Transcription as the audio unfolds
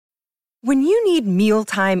When you need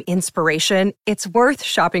mealtime inspiration, it's worth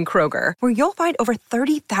shopping Kroger, where you'll find over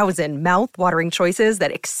 30,000 mouth-watering choices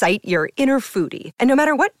that excite your inner foodie. And no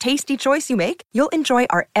matter what tasty choice you make, you'll enjoy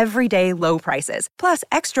our everyday low prices, plus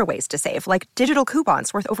extra ways to save, like digital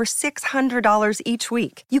coupons worth over $600 each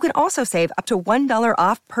week. You can also save up to $1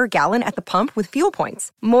 off per gallon at the pump with fuel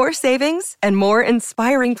points. More savings and more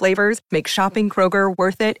inspiring flavors make shopping Kroger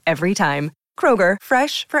worth it every time. Kroger,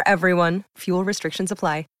 fresh for everyone. Fuel restrictions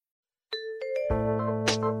apply.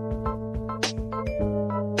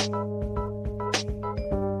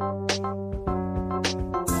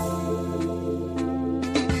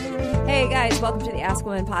 Hey guys, welcome to the Ask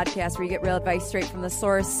Women podcast, where you get real advice straight from the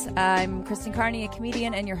source. I'm Kristen Carney, a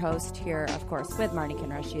comedian and your host here, of course, with Marnie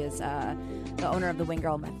Kinrush. She is the owner of the Wing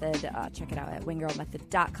Girl Method. Check it out at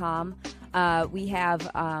winggirlmethod.com. We have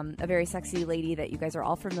a very sexy lady that you guys are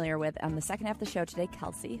all familiar with on the second half of the show today,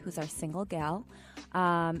 Kelsey, who's our single gal.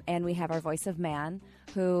 And we have our voice of man,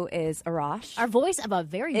 who is Arash. Our voice of a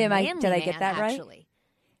very manly man, did I get that right? actually.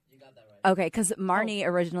 You got that right. Okay, because Marnie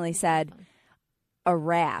originally said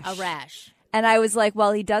Arash. Arash. And I was like,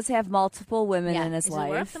 well, he does have multiple women in his Is it life.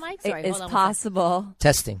 work, the mic? Sorry, it is hold on possible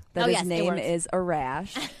Testing. that his yes, it name works. is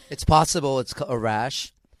Arash. It's possible it's a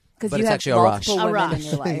rash. Because But you it's have actually Arash. multiple women in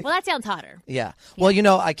Arash. your life. Well, that sounds hotter. Yeah. Well, you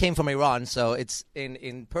know, I came from Iran, so it's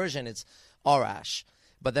in Persian, it's Arash.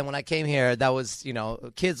 But then when I came here, that was, you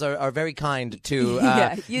know, kids are very kind to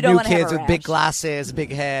Yeah, you don't new wanna have kids a with big rash. glasses,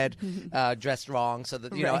 big head, dressed wrong. So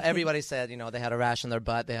that, you know, Right. everybody said, you know, they had a rash on their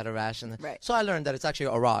butt, they had a rash. Right. So I learned that it's actually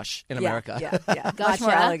a rash in America. Yeah, Much Gotcha.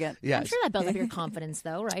 more elegant. Yes. I'm sure that builds up your confidence,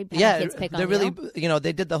 though, right? Having Yeah, kids pick they're on really, you. know,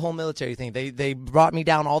 they did the whole military thing. They brought me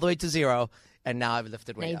down all the way to zero, and now I've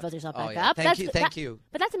lifted Now way you up. built yourself Oh, back yeah. up. Thank you.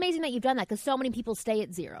 But that's amazing that you've done that, because so many people stay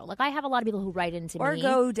at zero. Like, I have a lot of people who write into Or me.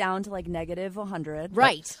 go down to like negative 100.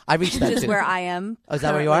 Right. I reached that Which is too. where I am Oh, is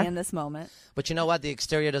that where you currently are? in this moment. But you know what? The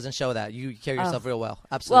exterior doesn't show that. You carry yourself real well.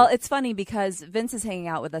 Absolutely. Well, it's funny because Vince is hanging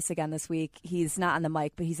out with us again this week. He's not on the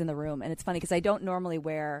mic, but he's in the room. And it's funny because I don't normally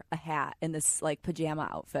wear a hat in this like pajama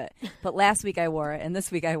outfit. But last week I wore it, and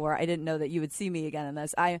this week I wore it. I didn't know that you would see me again in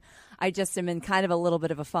this. I just am in kind of a little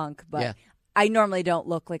bit of a funk, but Yeah. I normally don't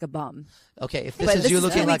look like a bum. Okay, if But this is this you is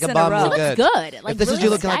looking 2 like weeks a in a bum, row. we're It good. looks good. Like, If this really is you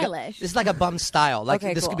looking stylish. this is like a bum style. Like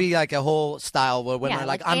Okay, this cool. could be like a whole style where women Yeah, are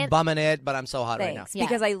like, like I'm bumming it, but I'm so hot right now. Thanks. Yeah.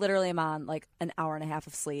 Because I literally am on like an hour and a half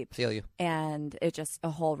of sleep. Feel you. And it's just a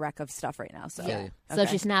whole wreck of stuff right now. So, Feel you. So if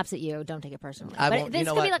she snaps at you, don't take it personally. I But won't- this you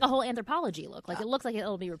know could be what? like a whole anthropology look. Like, it looks like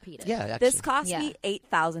it'll be repeated. Yeah, actually. This cost Yeah. me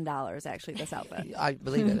 $8,000 actually, this outfit. I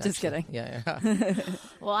believe it. Just actually. kidding. Yeah.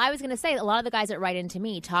 Well, I was going to say, a lot of the guys that write into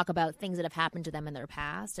me talk about things that have happened to them in their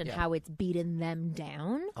past and Yeah. how it's beaten them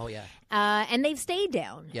down. Oh yeah. And they've stayed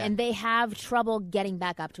down, Yeah. and they have trouble getting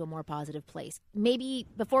back up to a more positive place. Maybe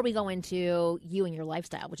before we go into you and your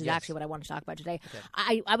lifestyle, which is Yes. actually what I want to talk about today,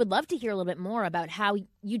 I would love to hear a little bit more about how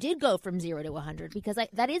you did go from 0 to 100, because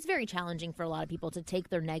that is very challenging for a lot of people to take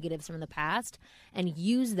their negatives from the past and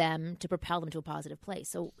use them to propel them to a positive place.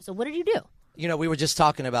 So what did you do? You know, we were just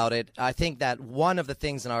talking about it. I think that one of the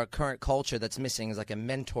things in our current culture that's missing is like a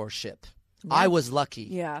mentorship. I was lucky.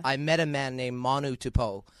 Yeah. I met a man named Manu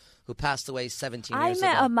Tupo who passed away 17 I years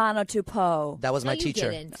met ago. a Mono Tupo. That was my No, you teacher.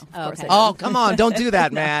 didn't. Of course okay. I Oh, come on. Don't do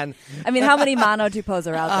that, man. I mean, how many Mono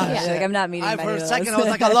Tupos are out there? Yeah. Like, I'm not meeting I, many for of a second, I those. was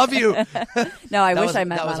like, I love you. No, I That wish was- I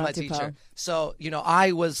met that was Mono my Tupo. teacher. So, you know,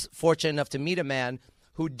 I was fortunate enough to meet a man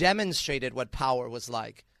who demonstrated what power was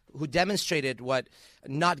like, who demonstrated what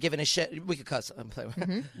not giving a shit. We could cuss. I'm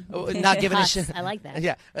playing. Not giving a Cuss. shit. I like that.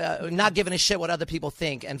 Yeah, not giving a shit what other people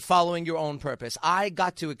think and following your own purpose. I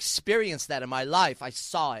got to experience that in my life. I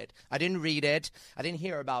saw it. I didn't read it. I didn't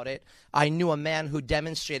hear about it. I knew a man who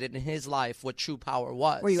demonstrated in his life what true power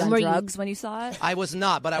was. Were you on Were you- drugs when you saw it? I was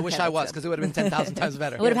not, but I wish I was, because it would have been 10,000 times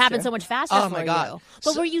better. It would have happened so much faster Oh, for my God. you.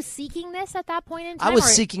 But So- were you seeking this at that point in time? I was or-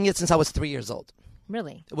 seeking it since I was 3 years old.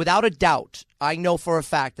 Really? Without a doubt, I know for a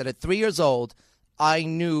fact that at 3 years old, I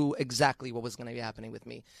knew exactly what was going to be happening with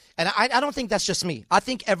me. And I don't think that's just me. I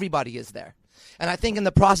think everybody is there. And I think in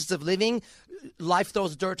the process of living, life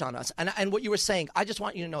throws dirt on us. And what you were saying, I just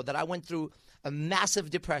want you to know that I went through a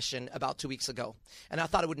massive depression about 2 weeks ago. And I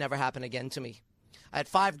thought it would never happen again to me. I had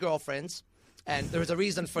 5 girlfriends. And there was a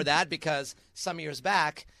reason for that, because some years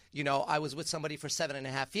back, you know, I was with somebody for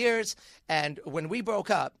 7.5 years. And when we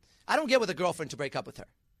broke up, I don't get with a girlfriend to break up with her.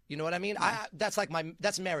 You know what I mean?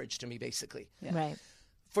 That's marriage to me, basically. Right.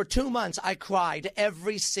 For 2 months, I cried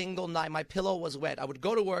every single night. My pillow was wet. I would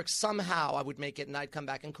go to work. Somehow I would make it, and I'd come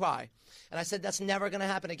back and cry. And I said, that's never going to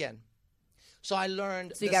happen again. So I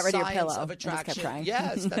learned So you the got rid of your science pillow of and just kept attraction. crying.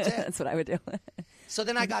 Yes, that's it. That's what I would do. So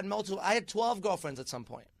then I got multiple. I had 12 girlfriends at some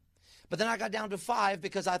point. But then I got down to 5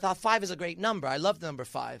 because I thought 5 is a great number. I love the number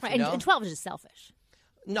 5. Right, you know? and 12 is just selfish.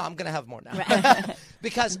 No, I'm going to have more now. Right.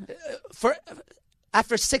 Because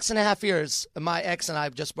after 6.5 years, my ex and I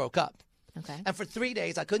just broke up. Okay. And for 3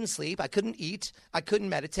 days, I couldn't sleep. I couldn't eat. I couldn't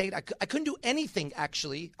meditate. I couldn't do anything,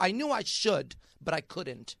 actually. I knew I should, but I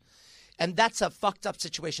couldn't. And that's a fucked up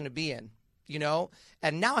situation to be in, you know?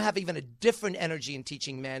 And now I have even a different energy in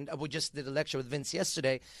teaching men. We just did a lecture with Vince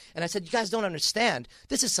yesterday. And I said, you guys don't understand.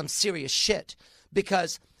 This is some serious shit.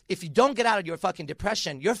 Because if you don't get out of your fucking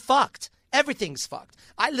depression, you're fucked. Everything's fucked.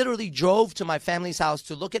 I literally drove to my family's house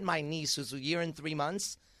to look at my niece, who's a year and 3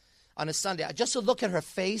 months, on a Sunday, just to look at her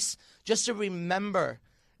face, just to remember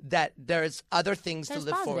that there's other things There's to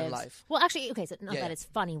live for in positives. life. Well, actually, okay, so not Yeah. that it's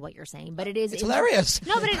funny what you're saying, but it is It's hilarious.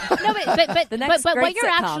 No, but The next but what great you're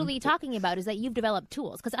sitcom. actually talking about is that you've developed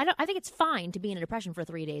tools. Because I think it's fine to be in a depression for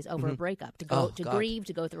 3 days over a breakup, to go Oh, God. grieve,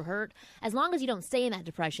 to go through hurt, as long as you don't stay in that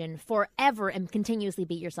depression forever and continuously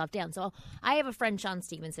beat yourself down. So I have a friend, Sean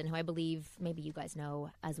Stevenson, who I believe maybe you guys know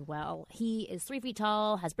as well. He is 3 feet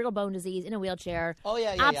tall, has brittle bone disease, in a wheelchair. Oh,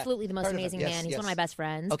 yeah. Absolutely the most Heard of him. amazing Yes, man. He's yes. one of my best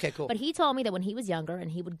friends. Okay, cool. But he told me that when he was younger and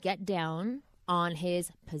he would get down on his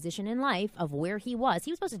position in life of where he was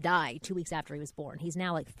supposed to die 2 weeks after he was born. He's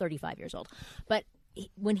now like 35 years old. But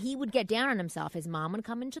when he would get down on himself, his mom would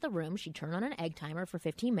come into the room. She'd turn on an egg timer for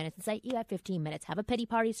 15 minutes and say, you have 15 minutes. Have a pity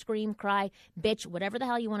party, scream, cry, bitch, whatever the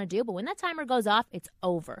hell you want to do. But when that timer goes off, it's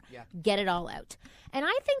over. Yeah. Get it all out. And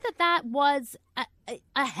I think that was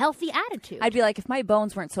a healthy attitude. I'd be like, if my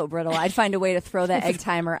bones weren't so brittle, I'd find a way to throw that egg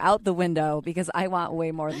timer out the window because I want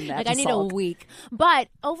way more than that. Like, to I need sulk. a week. But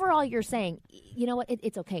overall, you're saying, you know what,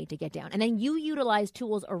 it's okay to get down. And then you utilize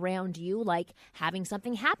tools around you, like having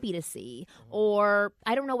something happy to see, or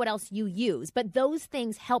I don't know what else you use. But those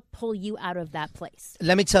things help pull you out of that place.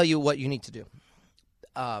 Let me tell you what you need to do.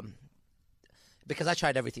 Because I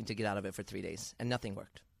tried everything to get out of it for 3 days, and nothing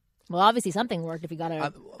worked. Well, obviously something worked if you got it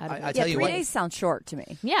out of I it. tell Yeah, you 3 what. days sounds short to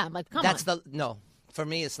me. Yeah, like, come That's on. no. For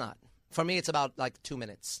me, it's not. For me, it's about like 2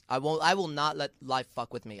 minutes. I will not let life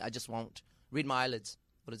fuck with me. I just won't. Read my eyelids.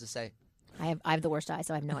 What does it say? I have the worst eye,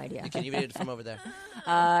 so I have no idea. Can you read it from over there?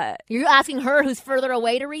 You're asking her who's further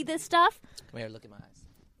away to read this stuff? Come here, look at my eyes.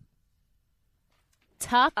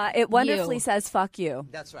 Tuck It wonderfully you. says "fuck you."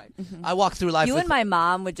 That's right. I walk through life You with and my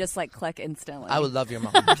mom would just like click instantly. I would love your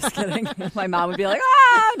mom. Just kidding. My mom would be like,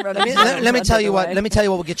 "Ah!" and run let me, away. let, let me tell you what. Let me tell you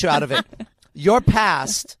what will get you out of it. Your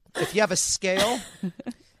past. If you have a scale,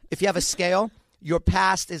 your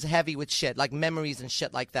past is heavy with shit, like memories and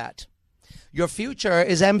shit like that. Your future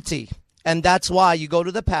is empty. And that's why you go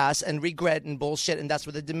to the past and regret and bullshit, and that's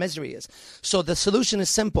where the misery is. So the solution is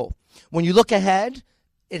simple. When you look ahead,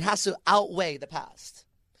 it has to outweigh the past.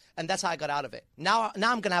 And that's how I got out of it. Now I'm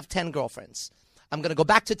going to have 10 girlfriends. I'm going to go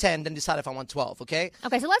back to 10, then decide if I want 12, okay?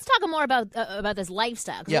 Okay, so let's talk more about this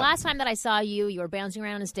lifestyle. 'Cause Yeah. the last time that I saw you, you were bouncing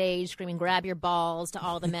around on stage, screaming, grab your balls to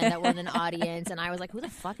all the men that were in an audience. And I was like, who the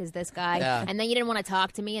fuck is this guy? Yeah. And then you didn't want to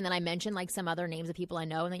talk to me. And then I mentioned like some other names of people I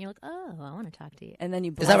know. And then you're like, oh, I want to talk to you. And then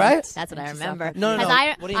you. Is that right? That's what I remember. No. 'Cause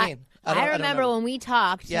What do you mean? I don't remember when we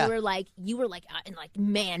talked, Yeah. you were like in like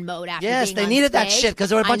man mode after Yes, being they on needed that stage. shit 'cause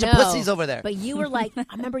there were a I bunch of know. pussies over there. But you were like, I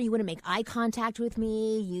remember you wouldn't make eye contact with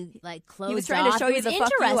me. You like closed He was trying to off. show It you was the fuck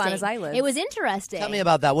you on interesting. his eyelids. It was interesting. Tell me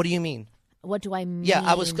about that. What do you mean? What do I mean? Yeah,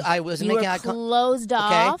 I was you making were eye con- closed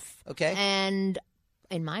off. Okay. And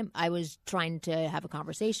I was trying to have a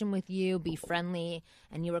conversation with you, be friendly,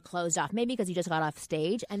 and you were closed off. Maybe because you just got off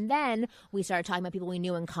stage, and then we started talking about people we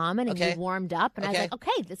knew in common, and Okay. you warmed up, and I was Okay. like,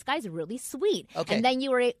 okay, this guy's really sweet. Okay. And then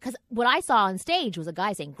you were, because what I saw on stage was a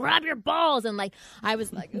guy saying, "Grab your balls," and like I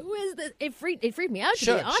was like, who is this? It freaked me out to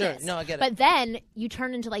Sure, be honest. sure. No, I get it. But then you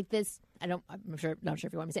turned into like this. I'm not sure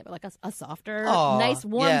if you want me to say it, but like a softer, Aw, nice,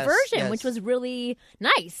 warm yes, version, yes. which was really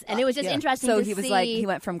nice, and it was just yeah. interesting. So to he was see. like, he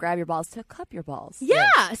went from grab your balls to cup your balls.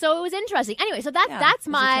 Yeah, so it was interesting. Anyway, so Yeah, that's there's a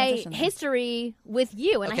my transition there. history with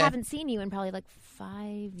you, and Okay. I haven't seen you in probably like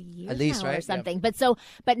 5 years At least, now or right? something.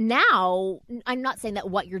 But now I'm not saying that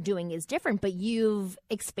what you're doing is different, but you've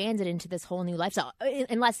expanded into this whole new lifestyle.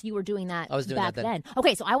 Unless you were doing that I was doing back that then.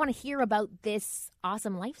 Okay, so I want to hear about this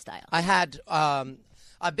awesome lifestyle. I had,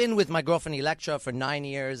 I've been with my girlfriend Electra for 9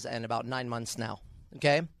 years and about 9 months now,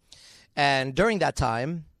 okay? And during that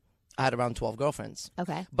time, I had around 12 girlfriends.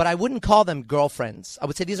 Okay. But I wouldn't call them girlfriends. I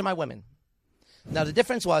would say these are my women. Now, the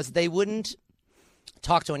difference was they wouldn't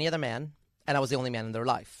talk to any other man, and I was the only man in their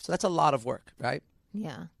life. So that's a lot of work, right?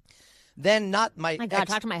 Yeah. Then not my My God,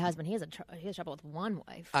 ex- talk to my husband. He has trouble with one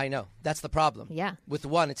wife. I know. That's the problem. Yeah. With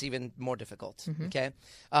one, it's even more difficult. Okay.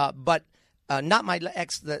 But not my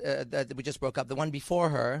ex that we just broke up. The one before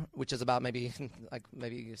her, which is about maybe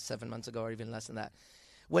 7 months ago or even less than that.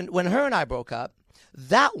 when her and I broke up,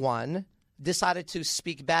 that one decided to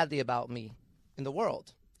speak badly about me in the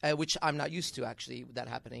world, which I'm not used to actually that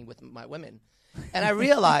happening with my women. And I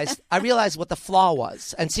realized what the flaw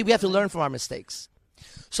was. And see, we have to learn from our mistakes.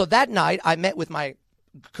 So that night, I met with my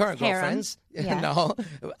current girlfriends. Yeah.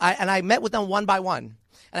 I met with them one by one.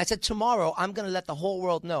 And I said, tomorrow, I'm going to let the whole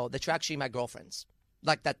world know that you're actually my girlfriends.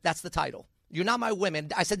 Like that's the title. You're not my women.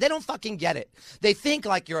 I said, they don't fucking get it. They think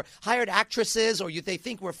like you're hired actresses, or they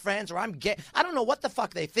think we're friends, or I'm gay. I don't know what the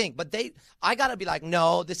fuck they think, but I got to be like,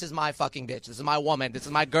 no, this is my fucking bitch. This is my woman. This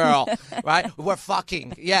is my girl, right? We're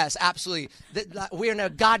fucking. Yes, absolutely. We're in a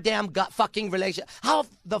goddamn fucking relationship. How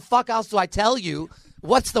the fuck else do I tell you?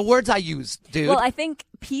 What's the words I use, dude? Well, I think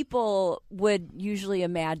people would usually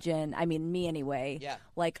imagine, I mean, me anyway,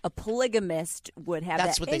 like a polygamist would have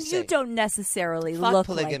That's that. what they and say. you don't necessarily Fuck look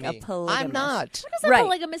polygamy. like a polygamist. I'm not. What does a Right.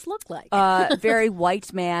 polygamist look like? Very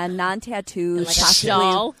white man, non-tattooed, Like a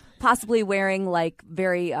shawl? possibly wearing like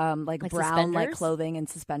very like brown like suspenders? clothing and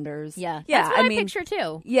suspenders. Yeah. Yeah. That's what I mean, picture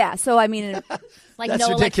too. yeah. So I mean, Like That's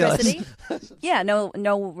no ridiculous. electricity, yeah, no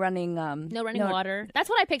running. no running water. That's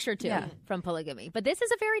what I picture too Yeah. from polygamy. But this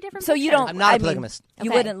is a very different So picture. you don't. I'm not a I mean, polygamist.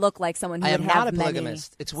 you Okay. wouldn't look like someone who I would am have not a many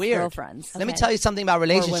polygamist. It's weird. girlfriends. Let me Okay. tell you something about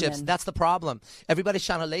relationships. women. That's the problem. Everybody's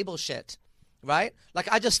trying to label shit, right? Like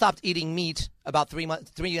I just stopped eating meat about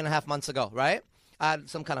 3.5 months ago, right? I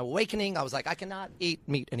had some kind of awakening. I was like, I cannot eat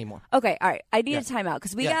meat anymore. Okay, all right. I need Yeah. a timeout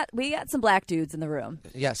because we Yeah. got some black dudes in the room,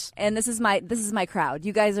 Yes. and this is my crowd.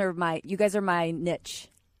 You guys are my niche.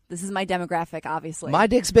 This is my demographic, obviously. My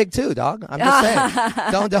dick's big too, dog. I'm just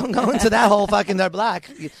saying. Don't go into that whole fucking they're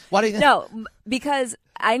black. What do you think? No, because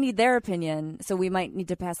I need their opinion, so we might need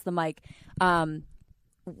to pass the mic.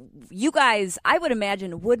 You guys, I would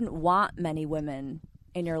imagine, wouldn't want many women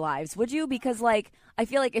in your lives, would you? Because, like, I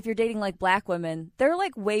feel like if you're dating, like, black women, they're,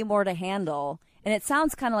 like, way more to handle, and it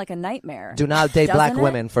sounds kind of like a nightmare. Do not date black Doesn't it?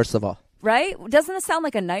 women, first of all. Right? Doesn't it sound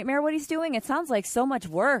like a nightmare what he's doing? It sounds like so much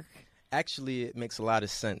work. Actually, it makes a lot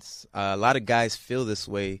of sense. A lot of guys feel this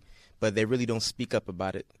way, but they really don't speak up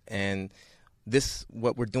about it. And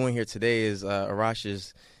what we're doing here today is Arash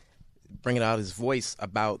is bringing out his voice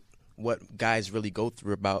about what guys really go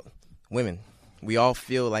through about women. We all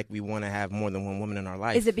feel like we want to have more than one woman in our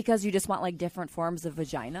life. Is it because you just want, like, different forms of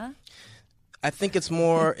vagina? I think it's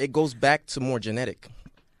more, it goes back to more genetic,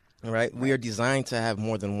 right? We are designed to have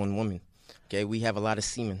more than one woman, okay? We have a lot of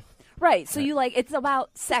semen. Right. So you, like, it's about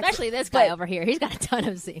sex. Especially this guy But- over here. He's got a ton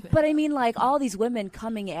of semen. But I mean, like, all these women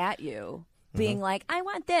coming at you, being Mm-hmm. like, I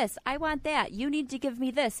want this, I want that, you need to give me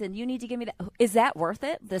this, and you need to give me that. Is that worth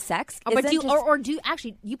it, the sex? But Isn't just-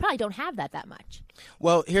 actually, you probably don't have that much.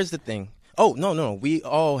 Well, here's the thing. Oh, no. We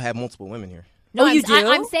all have multiple women here. No, you do?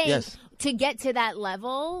 I'm saying Yes. to get to that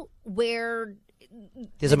level where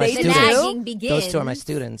These are my They the do? students. nagging begins. Those two are my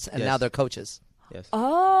students, and Yes. now they're coaches. Yes.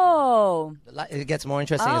 Oh. It gets more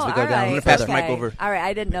interesting Oh, as we go all down. right. I'm gonna pass the Okay. mic over. All right,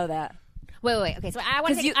 I didn't know that. Wait. Okay, so I want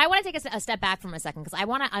 'Cause to take a step back from a second because I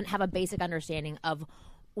want to have a basic understanding of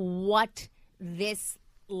what this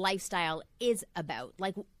lifestyle is about.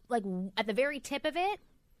 Like at the very tip of it,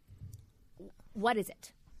 what is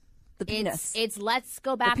it? The penis. It's let's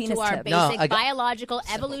go back penis to our tip. basic No, biological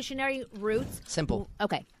evolutionary roots. Simple.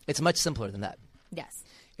 Okay. It's much simpler than that. Yes.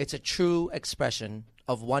 It's a true expression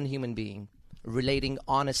of one human being relating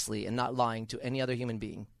honestly and not lying to any other human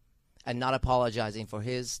being and not apologizing for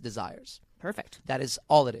his desires. Perfect. That is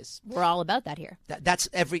all it is. We're all about that here.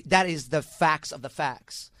 That is the facts of the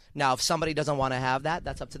facts. Now, if somebody doesn't want to have that,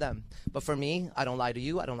 that's up to them. But for me, I don't lie to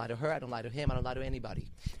you. I don't lie to her. I don't lie to him. I don't lie to anybody.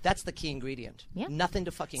 That's the key ingredient. Yeah. Nothing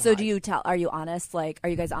to fucking So hide. are you honest? Like, are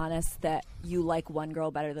you guys honest that you like one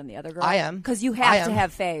girl better than the other girl? I am. Because you I have to am.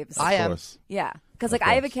 have faves. I am. course. Yeah. Because, like,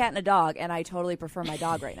 I have a cat and a dog, and I totally prefer my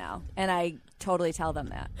dog right now. And I totally tell them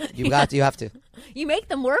that. You have to. You make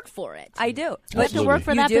them work for it. I do. You have to work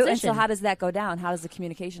for you that do? position. And so how does that go down? How does the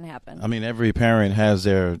communication happen? I mean, every parent has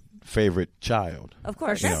their favorite child. Of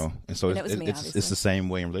course. You know, and so And it was me, it's obviously. the same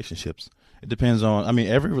way in relationships. It depends on. I mean,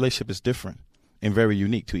 every relationship is different and very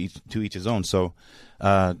unique to each his own. So,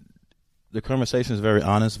 the conversation is very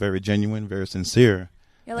honest, very genuine, very sincere.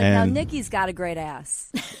 You're like, now And- Nikki's got a great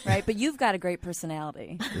ass, right? But you've got a great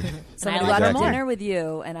personality. So And I'm I going to like go her out to more. dinner with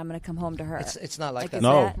you, and I'm going to come home to her. It's not like Like, that. is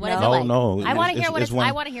No, that- What is no? it like? no. I want to hear what it's one-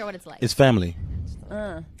 I want to hear what it's like. It's family.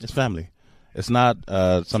 It's family. It's not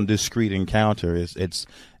some discrete encounter. It's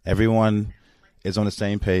everyone is on the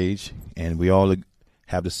same page, and we all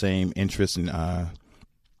have the same interests and.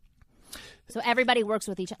 So everybody works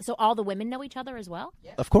with each other. So all the women know each other as well?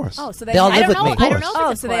 Of course. Oh, so They all I live don't with know. me. I don't know. Oh,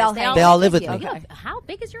 if it's so of they all course. hang They all live with with you. me. You know, how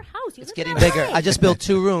big is your house? You It's live getting in bigger. LA. I just built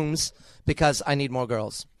 2 rooms because I need more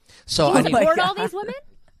girls. So Do I you need. afford all these women?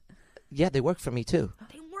 Yeah, they work for me too.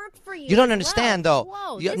 They work for you. You don't understand, though.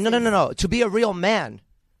 Whoa, No. To be a real man,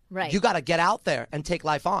 right. you got to get out there and take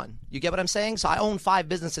life on. You get what I'm saying? So I own 5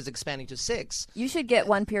 businesses expanding to 6. You should get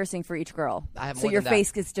one piercing for each girl. I have so more your than that.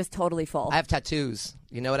 face is just totally full. I have tattoos.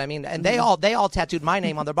 You know what I mean? And they all tattooed my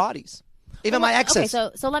name on their bodies. Even my exes.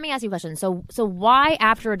 Okay, so let me ask you a question. So why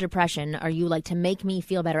after a depression are you like, to make me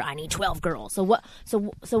feel better, I need 12 girls? So what?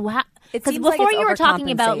 It Because seems like before it's you were talking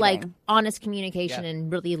about like overcompensating. honest communication Yep.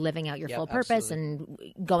 and really living out your Yep, full purpose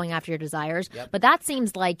absolutely. and going after your desires, Yep. but that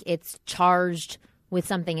seems like it's charged with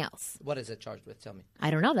something else. What is it charged with? Tell me. I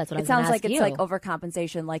don't know. That's what I It was gonna sounds like ask it's you. like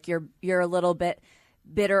overcompensation. Like you're a little bit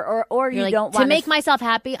bitter, or You're you like, don't to want make myself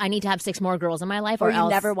happy, I need to have 6 more girls in my life, or or you else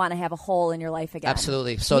never want to have a hole in your life again.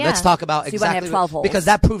 Absolutely. So Yeah. let's talk about So you wanna have exactly 12 holes. because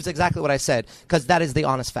that proves exactly what I said. Because that is the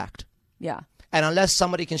honest fact. Yeah. And unless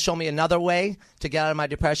somebody can show me another way to get out of my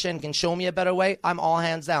depression, can show me a better way, I'm all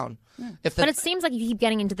hands down. If the, But it seems like you keep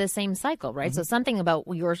getting into the same cycle, right? So something about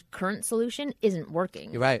your current solution isn't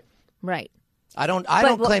working. you're right. Right. I don't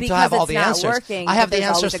But claim to because have all it's the not answers. working, I have but the there's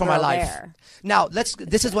always answers a for my girl life. there. Now,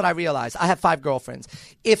 this is what I realized. I have 5 girlfriends.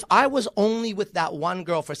 If I was only with that one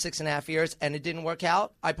girl for 6.5 years and it didn't work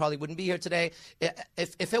out, I probably wouldn't be here today.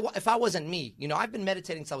 If I wasn't me, I've been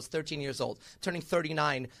meditating since I was 13 years old, turning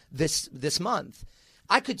 39 this month.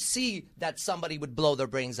 I could see that somebody would blow their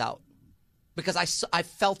brains out. Because I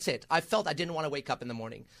felt it. I felt I didn't want to wake up in the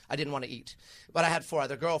morning. I didn't want to eat. But I had 4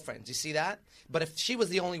 other girlfriends. You see that? But if she was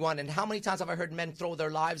the only one, and how many times have I heard men throw their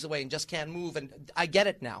lives away and just can't move? And I get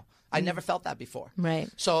it now. I never felt that before. Right.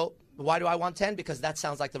 So why do I want 10? Because that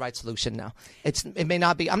sounds like the right solution now. It may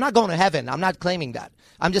not be. I'm not going to heaven. I'm not claiming that.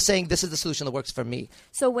 I'm just saying this is the solution that works for me.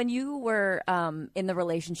 So when you were in the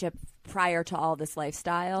relationship prior to all this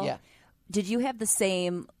lifestyle, Yeah. did you have the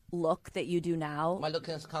same look that you do now? My look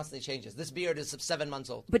constantly changes. This beard is 7 months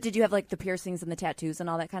old. But did you have like the piercings and the tattoos and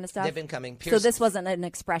all that kind of stuff? They've been coming. So this wasn't an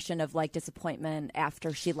expression of like disappointment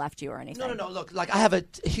after she left you or anything? No. Look, like I have a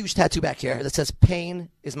huge tattoo back here that says "Pain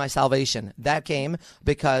is my salvation." That came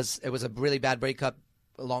because it was a really bad breakup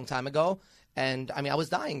a long time ago. And I was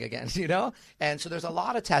dying again, And so there's a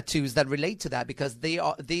lot of tattoos that relate to that because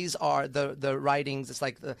these are the writings. It's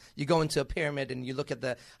like you go into a pyramid and you look at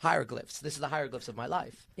the hieroglyphs. This is the hieroglyphs of my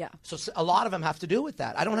life. Yeah. So a lot of them have to do with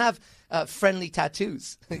that. I don't have friendly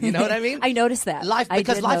tattoos. You know what I mean? I noticed that. Life I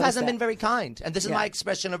because did life notice hasn't that. been very kind, and this is Yeah. my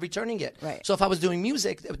expression of returning it. Right. So if I was doing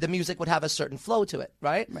music, the music would have a certain flow to it,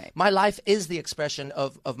 right? Right. My life is the expression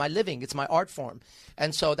of my living. It's my art form.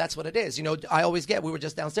 And so that's what it is. I always we were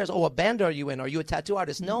just downstairs. Oh, what band are you in? Are you a tattoo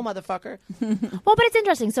artist? No, motherfucker. Well, but it's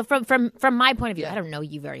interesting. So from my point of view, I don't know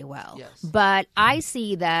you very well, Yes. but I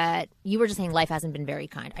see that you were just saying life hasn't been very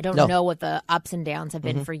kind. I don't No. know what the ups and downs have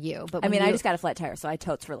been for you. But I when mean, you, I just got a flat tire, so I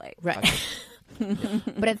totes relate. right.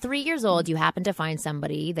 But at 3 years old, you happened to find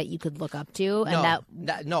somebody that you could look up to,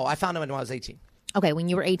 and No, I found him when I was 18. okay, when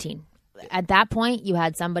you were 18. At that point, you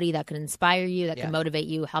had somebody that could inspire you, that Yeah. could motivate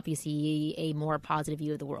you, help you see a more positive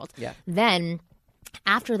view of the world. Yeah. Then,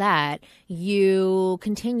 after that, you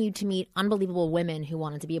continued to meet unbelievable women who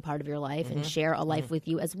wanted to be a part of your life Mm-hmm. and share a life with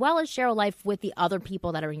you, as well as share a life with the other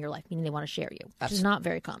people that are in your life, meaning they want to share you, which is not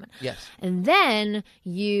very common. Yes. And then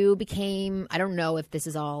you became, I don't know if this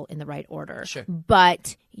is all in the right order, Sure.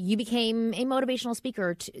 but you became a motivational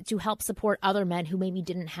speaker to help support other men who maybe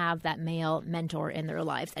didn't have that male mentor in their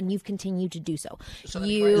lives, and you've continued to do so.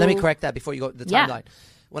 Let me correct that before you go to the Yeah. timeline.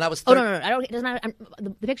 When I was Oh, no. I don't, it doesn't matter.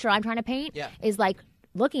 The picture I'm trying to paint Yeah. is like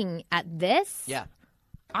looking at this. Yeah.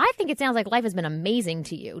 I think it sounds like life has been amazing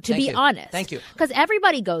to you, to Thank be you. honest. Thank you. Because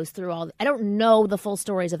everybody goes through I don't know the full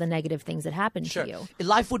stories of the negative things that happened Sure. to you.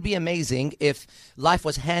 Life would be amazing if life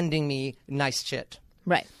was handing me nice shit.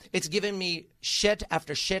 Right. It's given me shit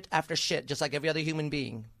after shit after shit, just like every other human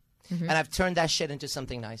being. Mm-hmm. And I've turned that shit into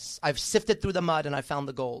something nice. I've sifted through the mud and I found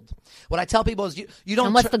the gold. What I tell people is you don't...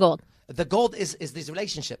 And what's the gold? The gold is these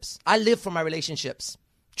relationships. I live for my relationships.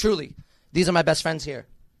 Truly. These are my best friends here.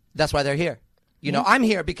 That's why they're here. I'm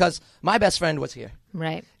here because my best friend was here.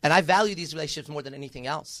 Right. And I value these relationships more than anything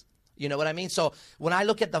else. You know what I mean? So when I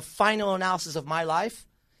look at the final analysis of my life,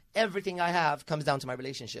 everything I have comes down to my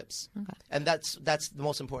relationships. Okay. And that's the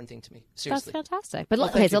most important thing to me. Seriously. That's fantastic. But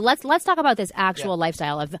thank so you. let's talk about this actual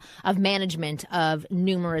lifestyle of management of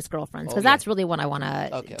numerous girlfriends, because that's really what I want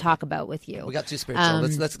to talk about with you. We got too spiritual.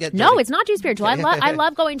 Let's get No, dirty. it's not too spiritual. I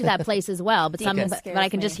love going to that place as well, but Deep but scares I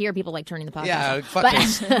can me. just hear people like turning the podcast Yeah, off. fuck But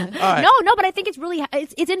this. All right. no, but I think it's really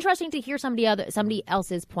it's interesting to hear somebody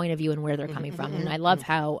else's point of view and where they're coming from, and I love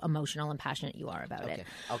how emotional and passionate you are about Okay, it.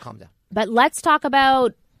 I'll calm down. But let's talk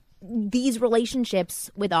about these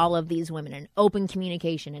relationships with all of these women and open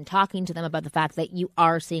communication and talking to them about the fact that you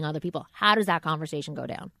are seeing other people. How does that conversation go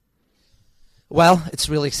down? Well, it's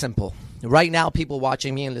really simple. Right now, people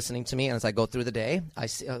watching me and listening to me, and as I go through the day, I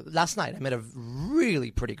see. Last night, I met a really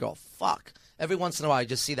pretty girl. Fuck. Every once in a while, I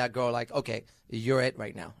just see that girl like, okay, you're it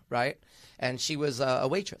right now, right? And she was a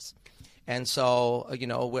waitress. And so,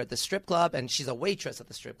 we're at the strip club, and she's a waitress at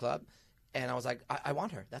the strip club. And I was like, I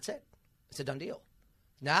want her. That's it. It's a done deal.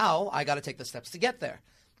 Now, I got to take the steps to get there.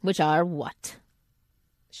 Which are what?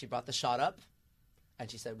 She brought the shot up, and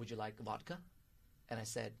she said, would you like vodka? And I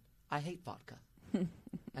said, I hate vodka.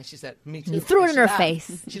 And she said, me too. You threw it in her laughed.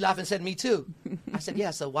 face. She laughed and said, me too. I said,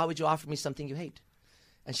 yeah, so why would you offer me something you hate?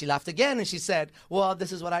 And she laughed again, and she said, well,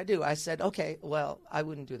 this is what I do. I said, okay, well, I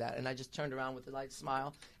wouldn't do that. And I just turned around with a light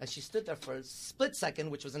smile, and she stood there for a split second,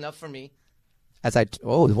 which was enough for me.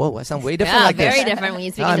 Whoa, I sound way different like this. Very different when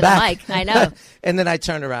you speak I'm into back. the mic. I know. And then I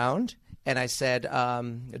turned around, and I said, do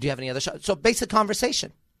you have any other shots? So basic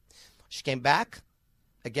conversation. She came back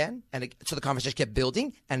again, and so the conversation kept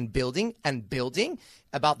building and building and building.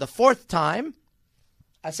 About the fourth time,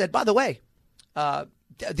 I said, by the way,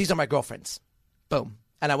 these are my girlfriends. Boom.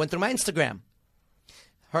 And I went through my Instagram.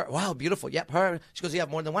 Her, wow, beautiful. Yep, her. She goes, you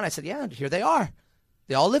have more than one? I said, yeah, here they are.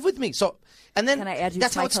 They all live with me. So, and then Can I add you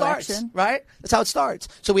that's to how my it starts, collection? right? That's how it starts.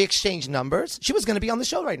 So we exchanged numbers. She was going to be on the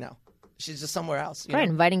show right now. She's just somewhere else. Right,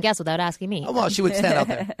 inviting guests without asking me. Oh, well, she would stand out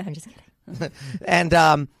there. I'm just kidding.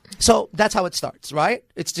 And so that's how it starts, right?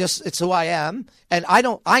 It's who I am. And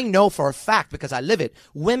I know for a fact because I live it.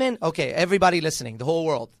 Women, okay, everybody listening, the whole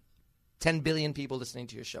world, 10 billion people listening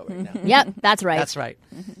to your show right now. Yep, that's right. That's right.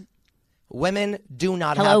 Women do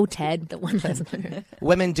not Hello, have... Ted, the one listener.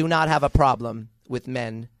 Women do not have a problem with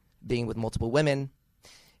men being with multiple women.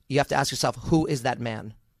 You have to ask yourself, who is that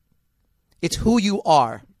man? It's who you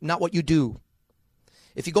are, not what you do.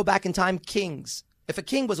 If you go back in time, kings. If a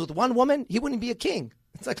king was with one woman, he wouldn't be a king.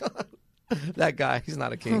 It's like, that guy, he's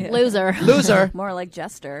not a king. Loser. Loser. More like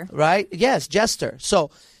Jester. Right? Yes, jester.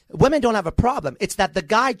 So women don't have a problem. It's that the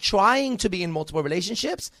guy trying to be in multiple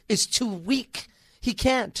relationships is too weak. He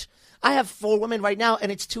can't. I have 4 women right now,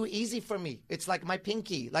 and it's too easy for me. It's like my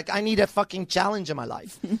pinky. Like, I need a fucking challenge in my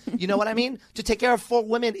life. You know what I mean? To take care of 4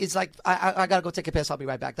 women is like, I got to go take a piss. I'll be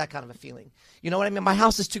right back. That kind of a feeling. You know what I mean? My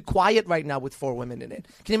house is too quiet right now with 4 women in it.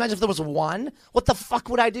 Can you imagine if there was one? What the fuck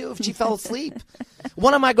would I do if she fell asleep?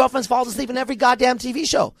 One of my girlfriends falls asleep in every goddamn TV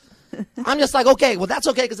show. I'm just like, okay, well, that's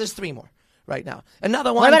okay because there's 3 more right now.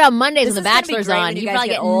 Another one. What about on Mondays This when The is gonna be Bachelor's great on? when You guys probably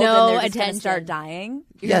get old no and they're just gonna attention. start dying.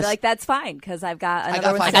 You're Yes. like, that's fine because I've got another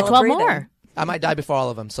got one. 5 I got still 12 breathing. more. I might die before all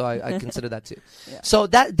of them, so I consider that too. So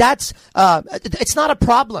that's it's not a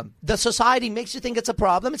problem. The society makes you think it's a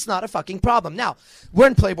problem. It's not a fucking problem. Now, we're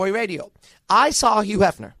in Playboy Radio. I saw Hugh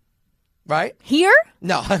Hefner, right? Here?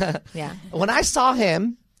 No. Yeah. When I saw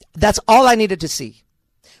him, that's all I needed to see,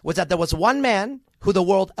 was that there was one man who the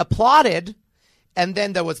world applauded, and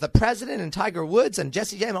then there was the president and Tiger Woods and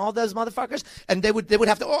Jesse James and all those motherfuckers, and they would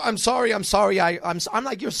have to, I'm sorry. I'm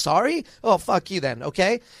like, you're sorry? Oh, fuck you then,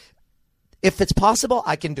 okay? If it's possible,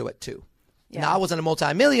 I can do it too. Yeah. Now, I wasn't a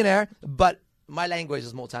multimillionaire, but my language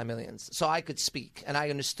is multi-millions, so I could speak and I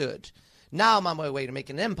understood. Now I'm on my way to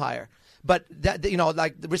making an empire. But,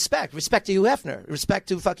 like, respect to Hugh Hefner, respect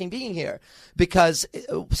to fucking being here, because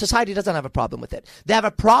society doesn't have a problem with it. They have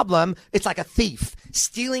a problem, it's like a thief.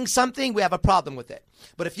 Stealing something, we have a problem with it.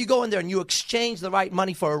 But if you go in there and you exchange the right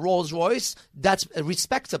money for a Rolls Royce, that's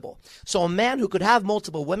respectable. So a man who could have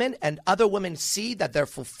multiple women and other women see that they're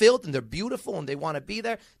fulfilled and they're beautiful and they want to be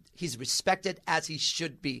there, he's respected as he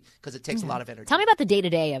should be, because it takes a lot of energy. Tell me about the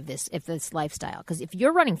day-to-day of this lifestyle. Because if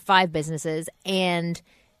you're running 5 businesses and...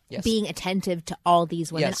 Yes. being attentive to all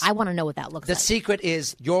these women. Yes. I want to know what that looks The like. secret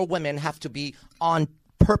is your women have to be on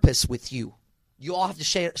purpose with you. You all have to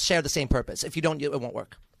share the same purpose. If you don't, it won't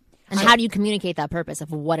work. And how do you communicate that purpose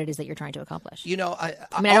of what it is that you're trying to accomplish? You know, I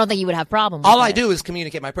don't think you would have problems. all with I it. do is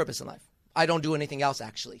communicate my purpose in life. I don't do anything else,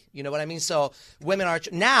 actually. You know what I mean? So women are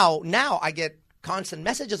now I get constant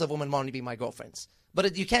messages of women wanting to be my girlfriends.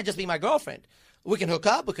 But you can't just be my girlfriend. We can hook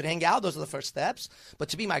up. We can hang out. Those are the first steps. But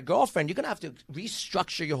to be my girlfriend, you're going to have to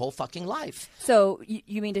restructure your whole fucking life. So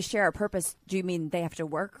you mean to share a purpose? Do you mean they have to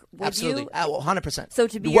work with Absolutely. you? 100%. So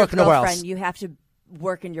to be You your work nowhere else. girlfriend, you have to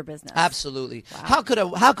work in your business. Absolutely. Wow.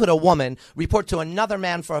 How could a woman report to another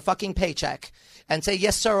man for a fucking paycheck and say,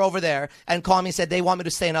 yes, sir, over there, and call me and said they want me to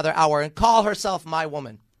stay another hour and call herself my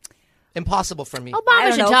woman? Impossible for me. I Obama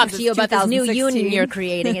don't should know, talk 'cause to you it's about this new 2016. union you're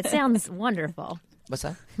creating. It sounds wonderful. What's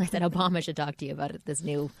that? I said Obama should talk to you about this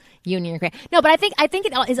new union you're creating. No, but I think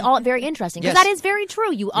it is all very interesting because Yes. that is very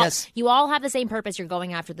true. You all, Yes. you all have the same purpose. You're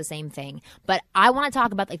going after the same thing. But I want to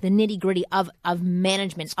talk about like the nitty gritty of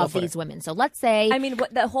management of for these it. women. So let's say I mean,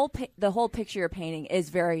 what the whole picture you're painting is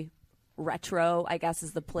very retro, I guess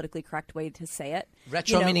is the politically correct way to say it.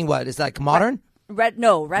 Retro meaning what? Is like modern?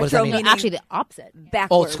 Retro mean? meaning Actually, the opposite.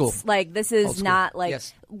 backwards. Old school. Like this is not like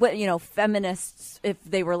Yes. what feminists, if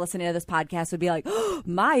they were listening to this podcast, would be like, oh,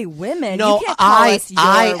 my women. No, you can't call us your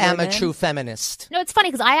I am a women. true feminist. No, it's funny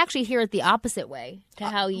because I actually hear it the opposite way to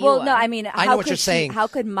how you Well, are. no, I mean, I know what you're saying. How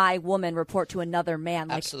could my woman report to another man?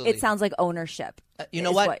 Like, Absolutely. it sounds like ownership. You know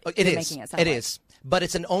is what? It you're is. making it sound It like. is. But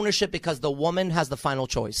it's an ownership because the woman has the final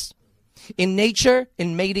choice. In nature,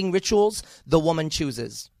 in mating rituals, the woman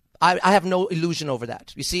chooses. I have no illusion over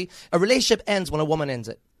that. You see, a relationship ends when a woman ends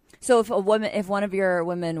it. So if one of your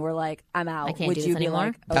women were like, I'm out, I can't would do you this be anymore?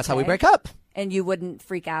 like, That's how we okay? break up. And you wouldn't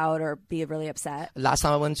freak out or be really upset. Last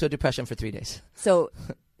time I went into a depression for 3 days. So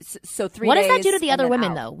 3 what days. does that do to the and other then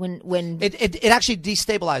women out. though? When It actually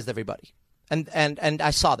destabilized everybody, and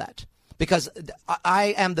I saw that because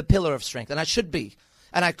I am the pillar of strength, and I should be,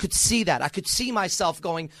 and I could see that. I could see myself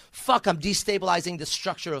going, "Fuck, I'm destabilizing the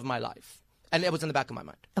structure of my life," and it was in the back of my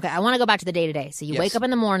mind. okay, I want to go back to the day to day. So you Yes. wake up in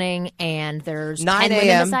the morning and there's 9 10 women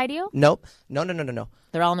a.m. beside you. Nope. No.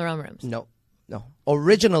 They're all in their own rooms. No.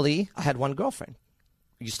 Originally, I had one girlfriend.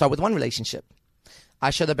 You start with one relationship. I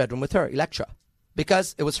shared the bedroom with her, Electra,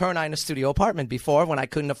 because it was her and I in a studio apartment before when I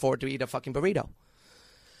couldn't afford to eat a fucking burrito.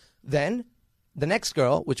 Then the next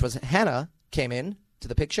girl, which was Hannah, came in to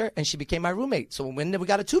the picture and she became my roommate. So when we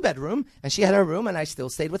got a 2-bedroom and she had her room and I still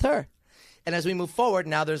stayed with her. And as we move forward,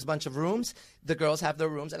 now there's a bunch of rooms. The girls have their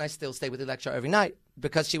rooms and I still stay with Electra every night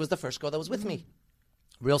because she was the first girl that was with me.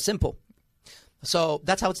 Real simple. So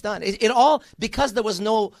that's how it's done. It all, because there was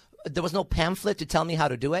no pamphlet to tell me how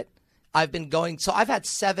to do it. I've been going, so I've had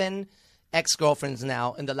 7 ex-girlfriends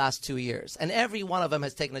now in the last 2 years. And every one of them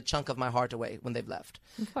has taken a chunk of my heart away when they've left.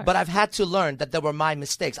 But I've had to learn that they were my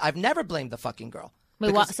mistakes. I've never blamed the fucking girl.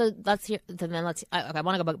 Wait, Because- so let's hear. Then let's. I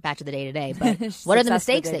want to go back to the day to day. But what are the obsessed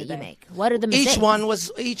with mistakes that you day-to-day. make? What are the mistakes?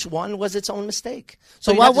 Each one was its own mistake.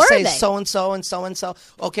 So But you what have to were say they? so and so and so and so.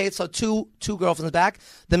 Okay, so two girlfriends back.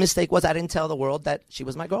 The mistake was I didn't tell the world that she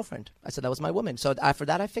was my girlfriend. I said that was my woman. So after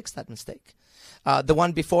that, I fixed that mistake. The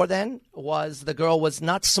one before then was the girl was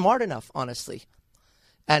not smart enough, honestly,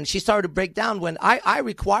 and she started to break down when I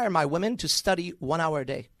require my women to study 1 hour a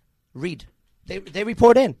day, read. They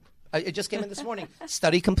report in. It just came in this morning.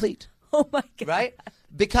 Study complete. Oh my God. Right?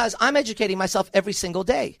 Because I'm educating myself every single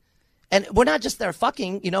day. And we're not just there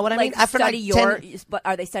fucking, you know what I mean? Like study your, but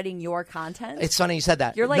are they studying your content? It's funny you said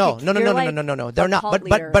that. You're like no. They're a not. cult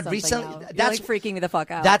leader or But something recently, now. You're that's like freaking me the fuck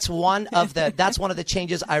out. That's one of the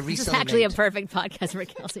changes I This recently is actually made. a perfect podcast for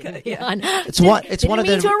Kelsey to be on. It's one Didn't of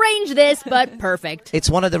mean the to arrange this, but perfect. It's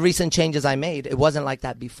one of the recent changes I made. It wasn't like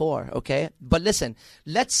that before, okay? But listen,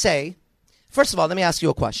 let's say, first of all, let me ask you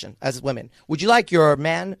a question as women. Would you like your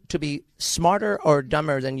man to be smarter or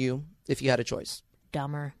dumber than you if you had a choice?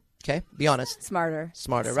 Dumber. Okay? Be honest. smarter.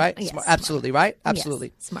 Smarter, right? Yes, Absolutely, right?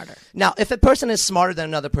 Absolutely. Yes, smarter. Now, if a person is smarter than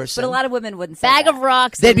another person, But a lot of women wouldn't say Bag that. of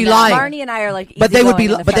rocks. They'd and be dumb. lying. Marnie and I are like, but they would be,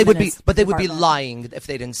 easygoing in the but they would be, feminist but they would be department. lying if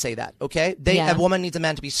they didn't say that. Okay? Yeah. A woman needs a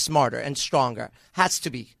man to be smarter and stronger. Has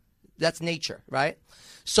to be. That's nature, right?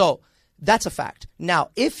 So that's a fact. Now,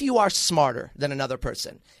 if you are smarter than another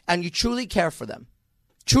person and you truly care for them,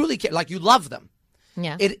 truly care, like you love them,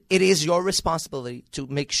 Yeah. it is your responsibility to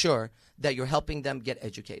make sure that you're helping them get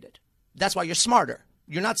educated. That's why you're smarter.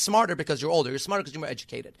 You're not smarter because you're older. You're smarter because you're more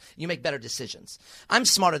educated. You make better decisions. I'm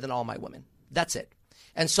smarter than all my women. That's it.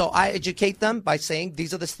 And so I educate them by saying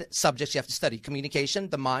these are the subjects you have to study: communication,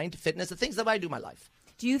 the mind, fitness, the things that I do in my life.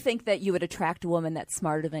 Do you think that you would attract a woman that's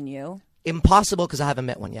smarter than you? Impossible, because I haven't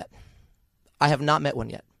met one yet. I have not met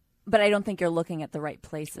one yet. But I don't think you're looking at the right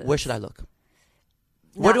places. Where should I look?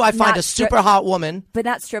 Where do I find not a super hot woman? But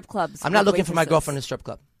not strip clubs. I'm not with looking for my waitresses. girlfriend in a strip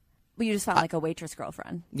club. Well, you just found like a waitress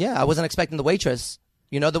girlfriend. Yeah, I wasn't expecting the waitress.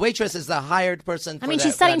 You know, the waitress is the hired person. I mean,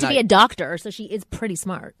 she's studying to be a doctor, so she is pretty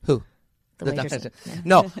smart. Who? The The waitress. doctor. Yeah.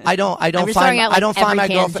 No, I don't. I'm just throwing out, I don't like, find my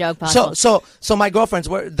every canned girlfriend. joke possible. So my girlfriends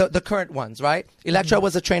were the current ones, right? Electra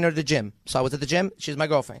was a trainer at the gym, so I was at the gym. She's my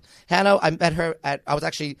girlfriend. Hannah, I met her at. I was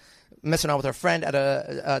actually messing around with her friend at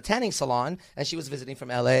a tanning salon, and she was visiting from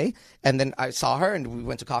LA. And then I saw her, and we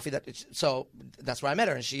went to coffee. So that's where I met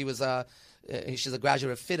her, and she was she's a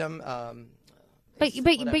graduate of FIDM.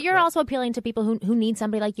 But you're also appealing to people who need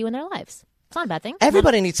somebody like you in their lives. It's not a bad thing.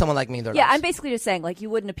 Everybody needs someone like me in their Yeah, lives. I'm basically just saying, like, you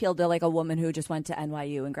wouldn't appeal to like a woman who just went to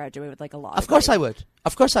NYU and graduated with like a law. Of course degree. I would.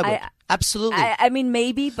 Of course I would. I- Absolutely. I mean,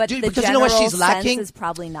 maybe, but Dude, the because you know general what she's lacking? sense is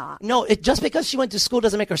probably not. No, just because she went to school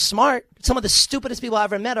doesn't make her smart. Some of the stupidest people I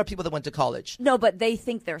ever met are people that went to college. No, but they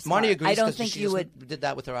think they're smart. Marnie agrees. I don't 'cause think she you just would. did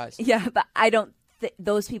that with her eyes. Yeah, but I don't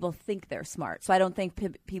those people think they're smart. So I don't think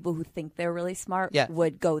people who think they're really smart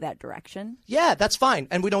would go that direction. Yeah, that's fine.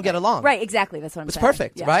 And we don't get along. Right, exactly. That's what I'm saying. It's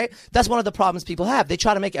perfect, right? That's one of the problems people have. They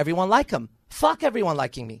try to make everyone like them. Fuck everyone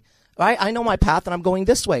liking me. Right? I know my path and I'm going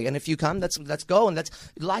this way. And if you come, let's go. And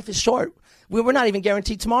life is short. We're not even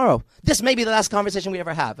guaranteed tomorrow. This may be the last conversation we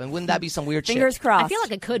ever have. And wouldn't that be some weird Fingers shit? crossed. I feel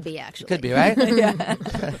like it could be, actually. Could be, right? Yeah.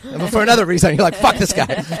 But for another reason, you're like, fuck this guy.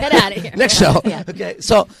 Get out of here. Next show. Yeah. Okay.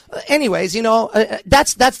 So, anyways,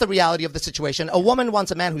 that's the reality of the situation. A woman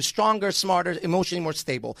wants a man who's stronger, smarter, emotionally more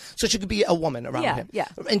stable. So she could be a woman around him. Yeah.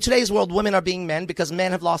 In today's world, women are being men because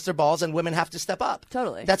men have lost their balls and women have to step up.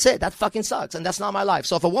 Totally. That's it. That fucking sucks. And that's not my life.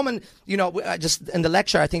 So if a woman, just in the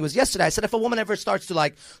lecture, I think it was yesterday, I said, if a woman ever starts to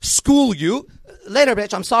like school you, later,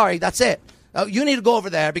 bitch, I'm sorry, that's it. You need to go over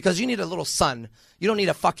there because you need a little son. You don't need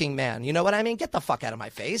a fucking man. You know what I mean? Get the fuck out of my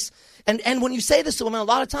face. And when you say this to women, a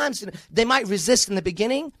lot of times they might resist in the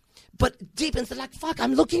beginning, but deep inside, like, fuck,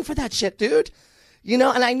 I'm looking for that shit, dude. And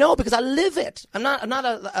I know because I live it. I'm not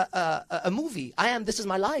a movie. I am. This is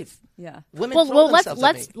my life. Yeah. Women. Well,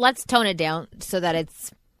 let's tone it down so that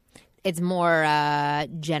it's more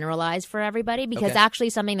generalized for everybody, because actually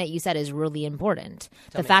something that you said is really important.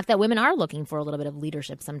 The fact that women are looking for a little bit of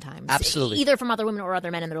leadership sometimes. Absolutely. Either from other women or other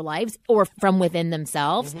men in their lives or from within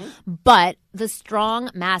themselves. Mm-hmm. But the strong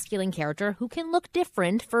masculine character who can look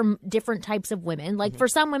different for different types of women. Like for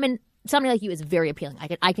some women, somebody like you is very appealing.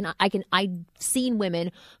 I've seen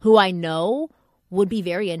women who I know would be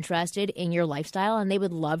very interested in your lifestyle and they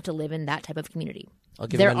would love to live in that type of community.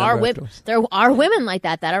 There are women like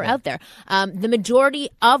that are out there. The majority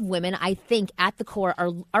of women, I think, at the core,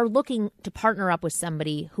 are looking to partner up with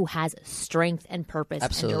somebody who has strength and purpose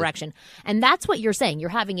and direction. And that's what you're saying. You're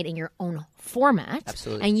having it in your own format.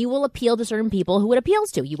 Absolutely. And you will appeal to certain people who it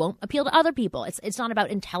appeals to. You won't appeal to other people. It's not about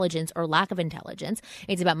intelligence or lack of intelligence.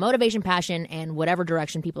 It's about motivation, passion, and whatever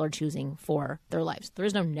direction people are choosing for their lives. There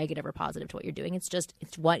is no negative or positive to what you're doing. It's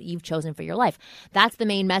what you've chosen for your life. That's the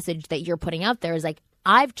main message that you're putting out there, is like,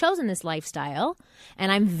 I've chosen this lifestyle,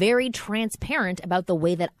 and I'm very transparent about the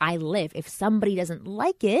way that I live. If somebody doesn't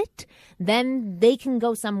like it, then they can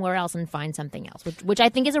go somewhere else and find something else, which I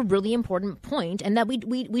think is a really important point, and that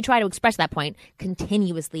we try to express that point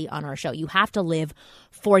continuously on our show. You have to live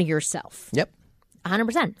for yourself. Yep.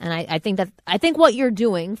 100%. And I think what you're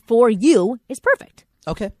doing for you is perfect.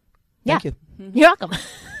 Okay. Yeah. Thank you. You're welcome.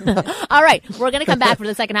 All right. We're going to come back for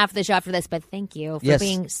the second half of the show after this, but thank you for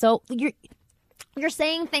being so... You're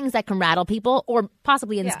saying things that can rattle people or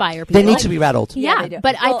possibly inspire people. They need to be rattled. Yeah,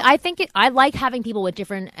 but I think I like having people with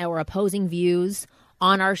different or opposing views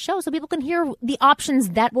on our show so people can hear the options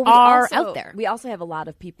that are out there. We also have a lot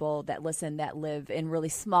of people that listen that live in really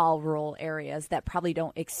small rural areas that probably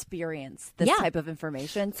don't experience this type of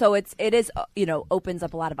information. So it is opens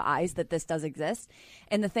up a lot of eyes that this does exist.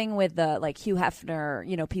 And the thing with the like Hugh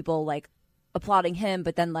Hefner, people like applauding him,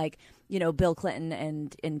 but then like Bill Clinton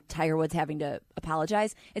and Tiger Woods having to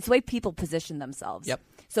apologize. It's the way people position themselves. Yep.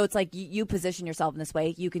 So it's like you position yourself in this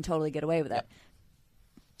way, you can totally get away with it.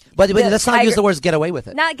 But let's not use the words "get away with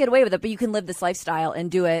it." Not get away with it, but you can live this lifestyle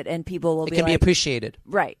and do it, and people will be be appreciated.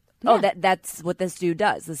 Right. Yeah. Oh, that's what this dude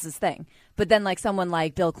does. This is his thing. But then like someone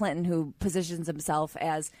like Bill Clinton, who positions himself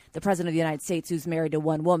as the president of the United States, who's married to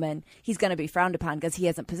one woman, he's going to be frowned upon because he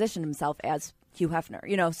hasn't positioned himself as Hugh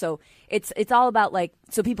Hefner. So it's all about like,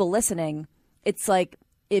 so people listening, it's like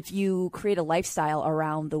if you create a lifestyle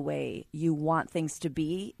around the way you want things to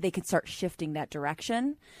be, they can start shifting that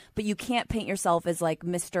direction. But you can't paint yourself as like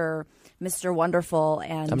Mr. Wonderful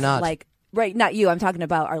and I'm not. like. Right, not you. I'm talking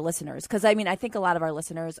about our listeners. Because, I think a lot of our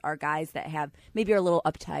listeners are guys that maybe are a little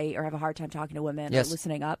uptight or have a hard time talking to women or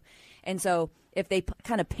listening up. And so if they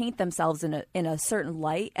kind of paint themselves in a certain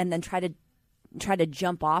light and then try to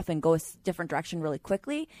jump off and go a different direction really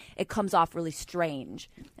quickly, it comes off really strange.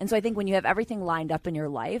 And so I think when you have everything lined up in your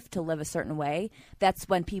life to live a certain way, that's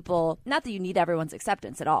when people, not that you need everyone's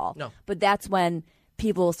acceptance at all, but that's when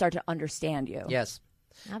people will start to understand you. Yes.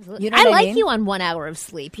 Absolutely. You know I what I like mean? you on 1 hour of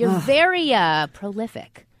sleep. You're very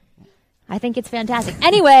prolific. I think it's fantastic.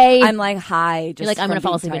 Anyway, I'm like, hi. You're like, I'm going to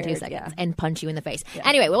fall asleep in 2 seconds and punch you in the face.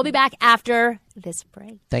 Anyway, we'll be back after this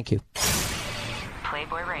break. Thank you.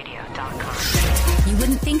 PlayBoyRadio.com. You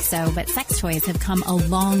wouldn't think so, but sex toys have come a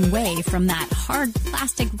long way from that hard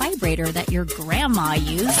plastic vibrator that your grandma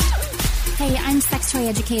used. Hey, I'm sex toy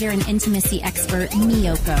educator and intimacy expert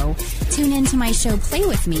Miyoko. Tune in to my show Play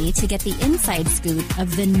With Me to get the inside scoop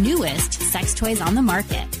of the newest sex toys on the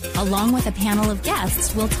market. Along with a panel of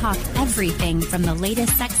guests, we'll talk everything from the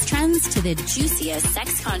latest sex trends to the juiciest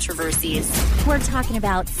sex controversies. We're talking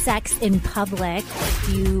about sex in public.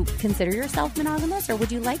 Do you consider yourself monogamous, or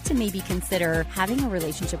would you like to maybe consider having a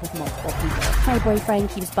relationship with multiple people? My boyfriend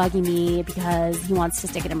keeps bugging me because he wants to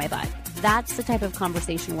stick it in my butt. That's the type of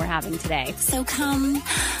conversation we're having today. So come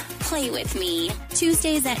play with me.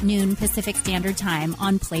 Tuesdays at noon Pacific Standard Time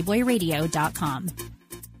on PlayBoyRadio.com.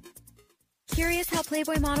 Curious how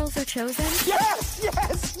Playboy models are chosen? Yes,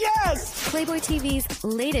 yes, yes! Playboy TV's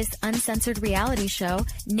latest uncensored reality show,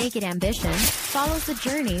 Naked Ambition, follows the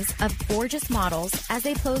journeys of gorgeous models as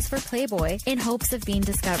they pose for Playboy in hopes of being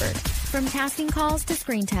discovered. From casting calls to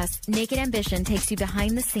screen tests, Naked Ambition takes you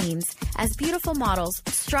behind the scenes as beautiful models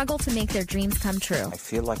struggle to make their dreams come true. I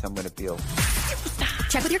feel like I'm going to be a...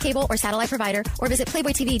 Check with your cable or satellite provider or visit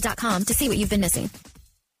PlayboyTV.com to see what you've been missing.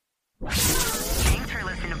 Thanks for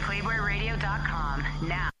listening to PlayBoyRadio.com.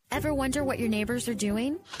 Now. Ever wonder what your neighbors are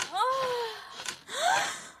doing?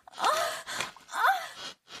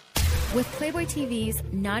 With Playboy TV's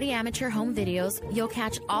naughty amateur home videos, you'll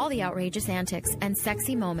catch all the outrageous antics and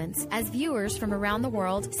sexy moments as viewers from around the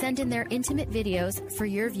world send in their intimate videos for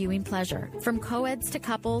your viewing pleasure. From co-eds to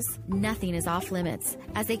couples, nothing is off limits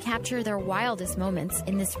as they capture their wildest moments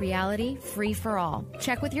in this reality free for all.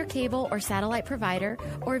 Check with your cable or satellite provider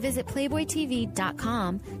or visit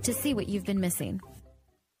PlayboyTV.com to see what you've been missing.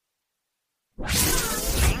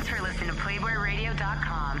 Thanks for listening to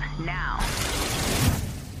PlayBoyRadio.com. Now.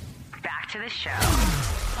 Back to the show.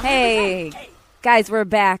 Hey, guys, we're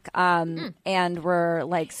back, and we're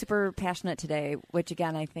like super passionate today, which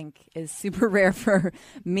again I think is super rare for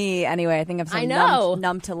me. Anyway, I think I'm so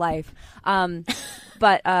numb to life.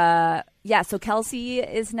 But yeah, so Kelsey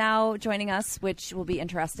is now joining us, which will be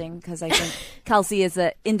interesting because I think Kelsey is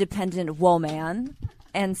an independent woman,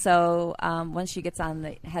 and so once she gets on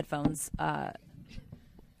the headphones,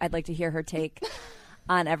 I'd like to hear her take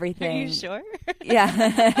on everything. Are you sure? Yeah.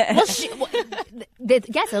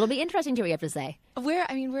 Yes, it'll be interesting to hear what you have to say.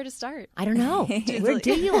 Where to start? I don't know. Where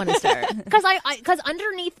do you want to start? Because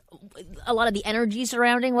underneath a lot of the energy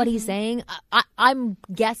surrounding what he's saying, I'm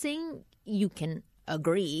guessing you can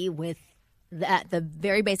agree with at the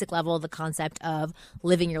very basic level, the concept of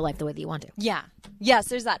living your life the way that you want to. Yeah. Yes,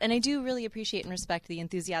 there's that. And I do really appreciate and respect the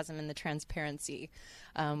enthusiasm and the transparency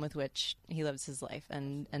with which he lives his life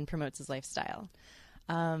and promotes his lifestyle.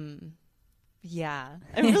 Yeah.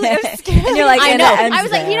 I'm scared. And you're like, I know. I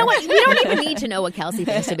was like, you know what? We don't even need to know what Kelsey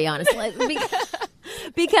thinks, to be honest.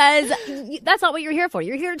 Because that's not what you're here for.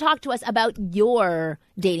 You're here to talk to us about your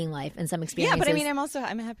dating life and some experiences. Yeah, but I mean,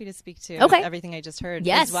 I'm happy to speak to everything I just heard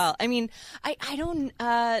as well. I mean, I want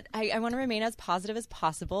to remain as positive as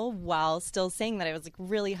possible while still saying that I was like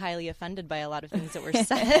really highly offended by a lot of things that were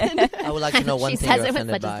said. I would like to know one thing you're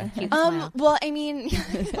offended by. Well, I mean,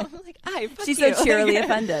 I'm like, she's so cheerily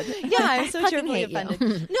offended. Yeah, I'm so cheerfully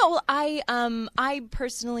offended. No, well, I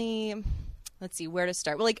personally. Let's see, where to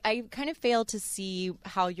start. Well, I kind of fail to see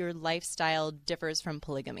how your lifestyle differs from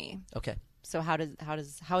polygamy. Okay. So how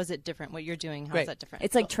is it different? What you're doing, how is that different?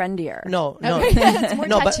 It's like trendier. No. It's more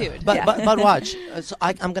tattooed. But watch. So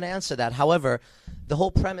I'm going to answer that. However, the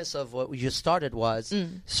whole premise of what you started was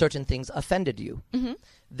certain things offended you. Mm-hmm.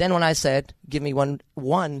 Then when I said, give me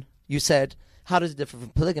one, you said, how does it differ from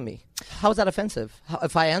polygamy? How is that offensive?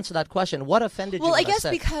 If I answer that question, what offended you? Well, I guess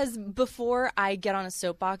because before I get on a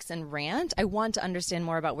soapbox and rant, I want to understand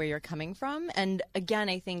more about where you're coming from. And again,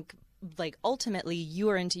 I think ultimately you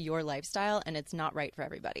are into your lifestyle and it's not right for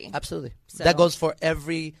everybody. Absolutely. So, that goes for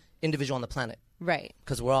every individual on the planet. Right.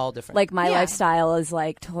 Because we're all different. Like my lifestyle is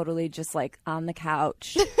totally just on the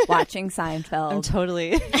couch watching Seinfeld. I'm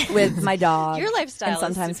totally with my dog. Your lifestyle and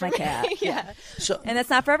sometimes my cat. Yeah. So, and that's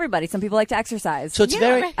not for everybody. Some people like to exercise. So it's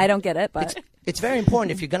I don't get it, but it's very important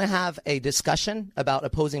if you're going to have a discussion about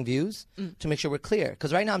opposing views to make sure we're clear.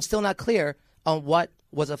 Because right now I'm still not clear on what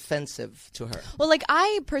was offensive to her. Well,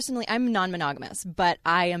 I personally, I'm non-monogamous, but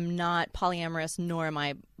I am not polyamorous, nor am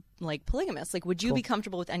I polygamous. Would you be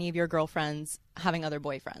comfortable with any of your girlfriends having other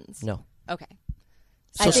boyfriends? No. Okay.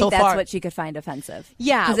 I think that's what she could find offensive.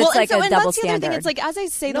 Yeah. Because it's a double standard. It's as I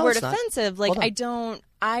say the word offensive,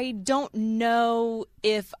 I don't know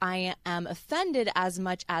if I am offended as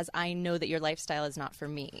much as I know that your lifestyle is not for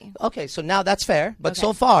me. Okay, so now that's fair. But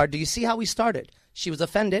so far, do you see how we started? She was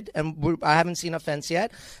offended, and I haven't seen offense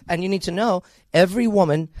yet. And you need to know, every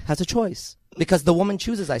woman has a choice because the woman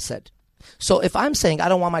chooses, I said. So if I'm saying I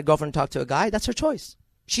don't want my girlfriend to talk to a guy, that's her choice.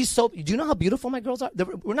 She's so. Do you know how beautiful my girls are?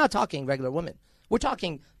 We're not talking regular women. We're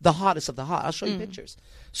talking the hottest of the hot. I'll show you pictures.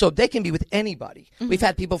 So they can be with anybody. We've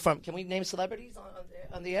had people from. Can we name celebrities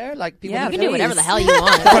on the air? Like people. Yeah, you can do whatever the hell you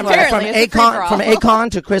want. from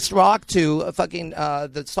Akon to Chris Rock to fucking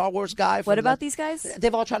the Star Wars guy. What about these guys?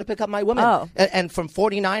 They've all tried to pick up my women. Oh. And from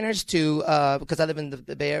 49ers to because I live in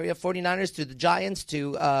the Bay Area, 49ers to the Giants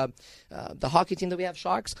to the hockey team that we have,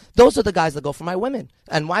 Sharks. Those are the guys that go for my women.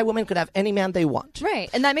 And my women could have any man they want. Right.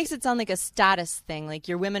 And that makes it sound like a status thing. Like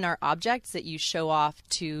your women are objects that you show off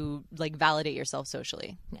to like validate yourself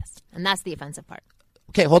socially. Yes. And that's the offensive part.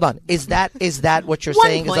 Okay, hold on. Is that what you're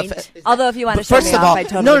saying? Although if you want to show me off, I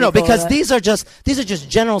totally no, because these are just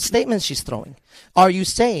general statements she's throwing. Are you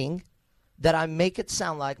saying that I make it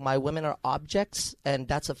sound like my women are objects and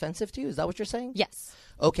that's offensive to you? Is that what you're saying? Yes.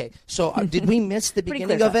 Okay, so did we miss the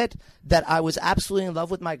beginning of it? That I was absolutely in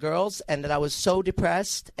love with my girls and that I was so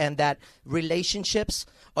depressed and that relationships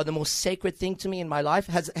are the most sacred thing to me in my life?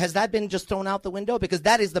 Has that been just thrown out the window? Because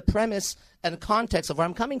that is the premise and context of where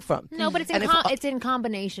I'm coming from. No, but it's in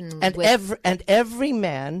combination with... Every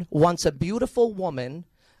man wants a beautiful woman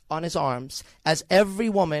on his arms, as every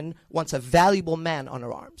woman wants a valuable man on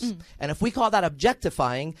her arms. And if we call that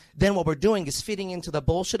objectifying, then what we're doing is feeding into the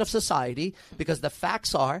bullshit of society, because the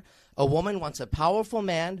facts are a woman wants a powerful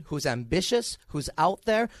man who's ambitious, who's out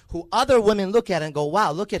there, who other women look at and go,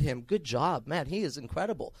 wow, look at him. Good job, man. He is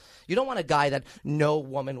incredible. You don't want a guy that no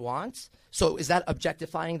woman wants. So is that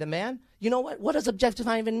objectifying the man? You know what? What does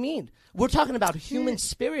objectifying even mean? We're talking about human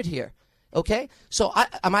spirit here. Okay, so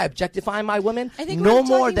am I objectifying my women? I think no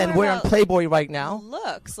more than we're on Playboy right now.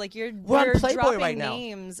 Looks like you're on Playboy dropping right now.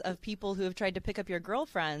 Names of people who have tried to pick up your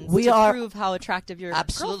girlfriends prove how attractive your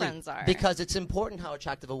girlfriends are. Because it's important how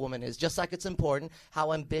attractive a woman is, just like it's important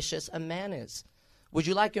how ambitious a man is. Would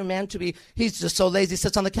you like your man to be? He's just so lazy,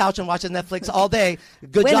 sits on the couch and watches Netflix all day.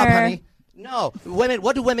 Good job, honey. No, women.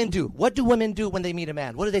 What do women do? What do women do when they meet a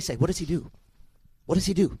man? What do they say? What does he do? What does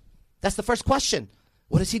he do? That's the first question.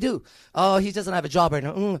 What does he do? Oh, he doesn't have a job right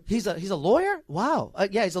now. He's a lawyer? Wow.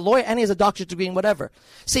 Yeah, he's a lawyer and he has a doctorate degree in whatever.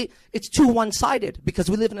 See, it's too one-sided because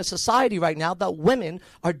we live in a society right now that women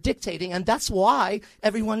are dictating, and that's why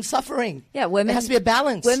everyone's suffering. Yeah, women. It has to be a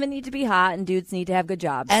balance. Women need to be hot and dudes need to have good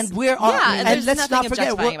jobs. And we're on. Yeah, and let's not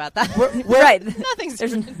forget about that.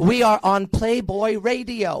 Right. We are on Playboy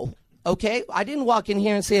Radio. Okay? I didn't walk in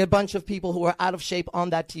here and say a bunch of people who are out of shape on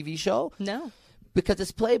that TV show. No. Because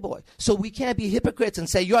it's Playboy. So we can't be hypocrites and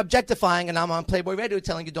say, you're objectifying, and I'm on Playboy Radio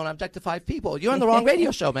telling you don't objectify people. You're on the wrong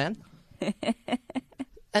radio show, man.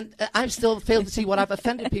 And I still fail to see what I've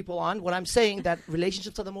offended people on when I'm saying that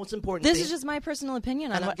relationships are the most important This thing. is just my personal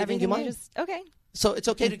opinion on I'm giving you mine. Okay. So it's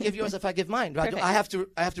okay to give yours if I give mine. Right? I have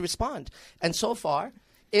to respond. And so far,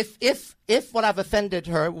 if what I've offended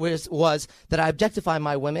her was that I objectify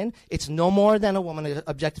my women, it's no more than a woman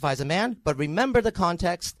objectifies a man. But remember the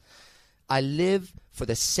context. I live for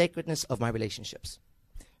the sacredness of my relationships.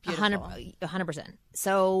 100%.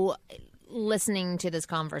 So listening to this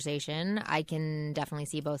conversation, I can definitely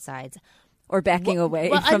see both sides. Or backing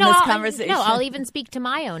away from this conversation. I'll even speak to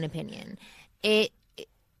my own opinion.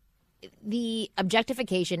 The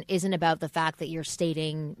objectification isn't about the fact that you're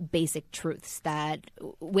stating basic truths, that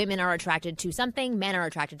women are attracted to something, men are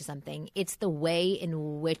attracted to something. It's the way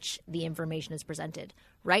in which the information is presented.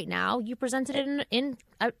 Right now, you presented it in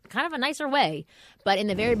a kind of a nicer way. But in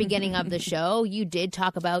the very beginning of the show, you did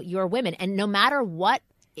talk about your women. And no matter what,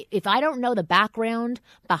 if I don't know the background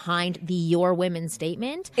behind the your women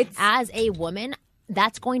statement, as a woman,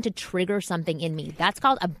 that's going to trigger something in me. That's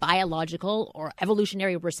called a biological or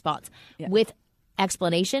evolutionary response. Yeah. With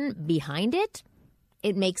explanation behind it,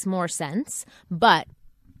 it makes more sense. But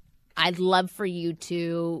I'd love for you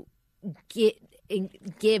to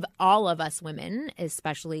give all of us women,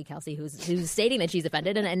 especially Kelsey, who's stating that she's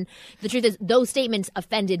offended. And the truth is, those statements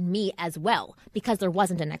offended me as well because there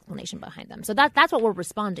wasn't an explanation behind them. So that's what we're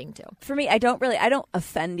responding to. For me, I don't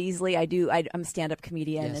offend easily. I'm a stand-up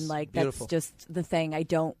comedian, and beautiful. That's just the thing. I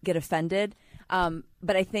don't get offended.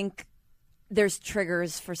 But I think there's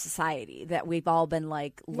triggers for society that we've all been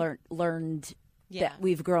learned that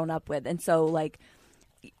we've grown up with. And so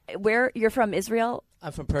where you're from, Israel?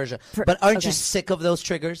 I'm from Persia. But aren't you sick of those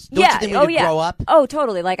triggers? Don't yeah. you think we grow up? Oh,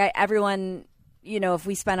 totally. Everyone, if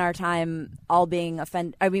we spend our time all being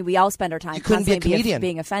offended, we all spend our time constantly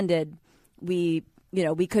being offended. We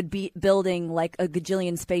could be building a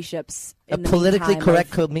gajillion spaceships. A politically correct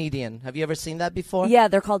comedian. Have you ever seen that before? Yeah,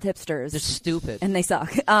 they're called hipsters. They're stupid. And they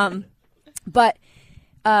suck. But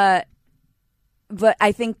I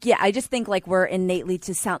think, I just think we're innately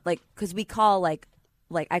to sound because we call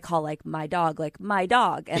like I call like my dog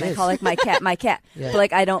and I call like my cat my cat. But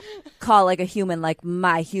like I don't call like a human like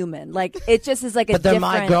my human. Like it just is like a But they're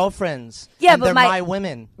different... my girlfriends. Yeah, and but they're my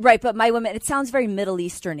women. Right, but my women. It sounds very Middle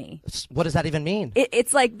Eastern-y. What does that even mean?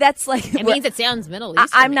 It's like that's like it means it sounds Middle Eastern.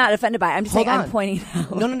 I'm not offended by it. I'm just saying on. I'm pointing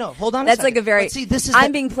out. No. Hold on. That's like a very. See, this is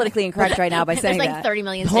I'm being politically incorrect right now by saying There's like that. 30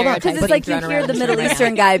 million Hold on, stereotypes. Because it's like you hear the Middle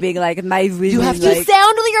Eastern guy being like, "My you have to You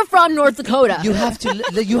sound like you're from North Dakota. You have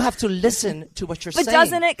to listen to what you're saying. But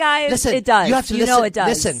doesn't it, guys? Listen, it does. You have to listen. know it does.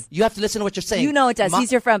 Listen, you have to listen to what you're saying. You know it does.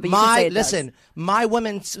 He's your friend, but you should say it listen, does. my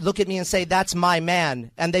women look at me and say, "That's my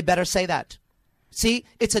man," and they better say that. See,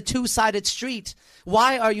 it's a two-sided street.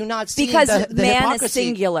 Why are you not seeing because the man hypocrisy? is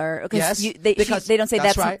singular. Yes, because they don't say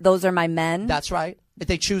that's right. those are my men. That's right. If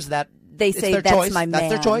they choose that, they say their that's choice. my man. That's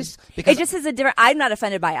their choice. Because it just is a different. I'm not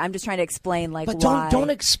offended by it. I'm just trying to explain like but why. don't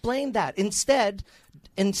explain that. Instead,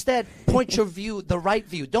 point your view, the right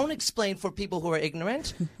view. Don't explain for people who are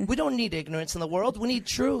ignorant. We don't need ignorance in the world. We need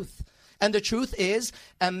truth. And the truth is,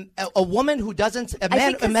 a woman who doesn't, a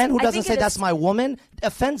man who doesn't say that's my woman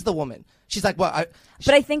offends the woman. She's like, well,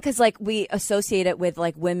 but I think because like we associate it with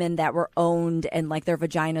like women that were owned and like their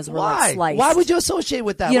vaginas were like sliced. Why would you associate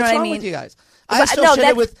with that? You know What's what wrong I mean? with you guys? That's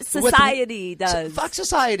society does. Fuck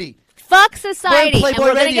society. Fuck society. And we're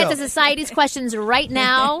going to Radio. get to society's questions right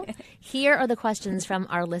now. Here are the questions from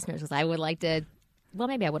our listeners because I would like to. Well,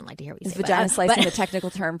 maybe I wouldn't like to hear what you Is say. vagina slicing a technical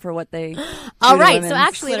term for what they All do right, to so women?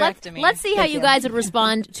 actually, let's see how you guys would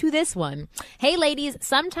respond to this one. Hey, ladies,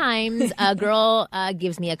 sometimes a girl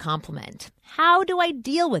gives me a compliment. How do I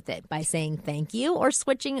deal with it? By saying thank you or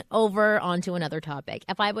switching over onto another topic?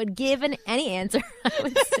 If I would give any answer, I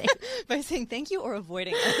would say... By saying thank you or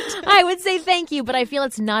avoiding it? I would say thank you, but I feel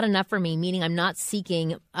it's not enough for me, meaning I'm not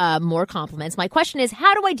seeking more compliments. My question is,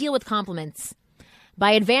 how do I deal with compliments?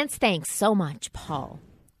 By advance, thanks so much, Paul.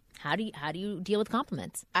 How do you deal with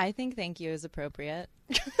compliments? I think thank you is appropriate.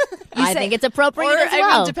 I think it's appropriate or, as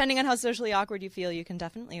well. I mean, depending on how socially awkward you feel, you can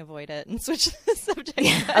definitely avoid it and switch the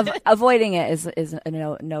subject. Avoiding it is a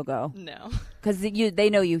no go. No, because they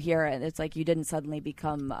know you hear it. It's like you didn't suddenly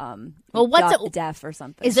become deaf or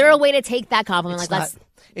something. Is there a way to take that compliment?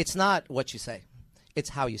 It's not what you say; it's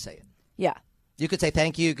how you say it. Yeah. You could say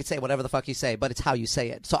thank you. You could say whatever the fuck you say, but it's how you say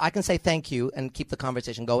it. So I can say thank you and keep the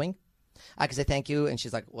conversation going. I can say thank you, and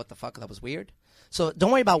she's like, "What the fuck? That was weird." So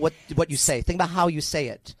don't worry about what you say. Think about how you say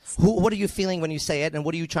it. What are you feeling when you say it, and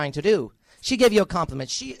what are you trying to do? She gave you a compliment.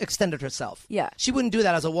 She extended herself. Yeah. She wouldn't do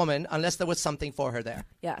that as a woman unless there was something for her there.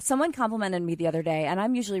 Yeah. Someone complimented me the other day, and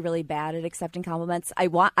I'm usually really bad at accepting compliments.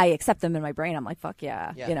 I accept them in my brain. I'm like, fuck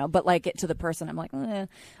yeah. You know, but like to the person, I'm like, eh.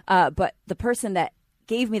 But the person that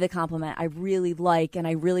gave me the compliment I really like, and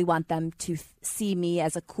I really want them to see me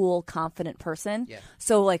as a cool, confident person. Yeah.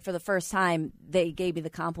 So like for the first time, they gave me the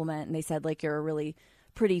compliment, and they said like, you're a really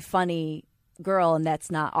pretty funny girl, and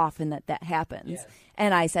that's not often that happens. Yes.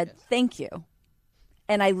 And I said, thank you.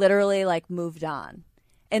 And I literally like moved on.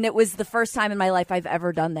 And it was the first time in my life I've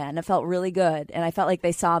ever done that. And it felt really good. And I felt like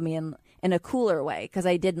they saw me in a cooler way because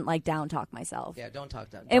I didn't like down talk myself. Yeah, don't talk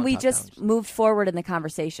down. And we just moved forward in the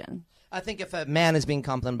conversation. I think if a man is being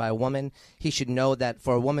complimented by a woman, he should know that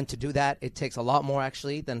for a woman to do that, it takes a lot more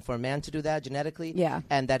actually than for a man to do that genetically. Yeah.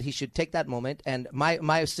 And that he should take that moment. And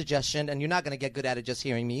my suggestion, and you're not going to get good at it just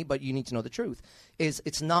hearing me, but you need to know the truth, is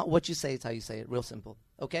it's not what you say, it's how you say it. Real simple.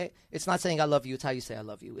 Okay? It's not saying I love you, it's how you say I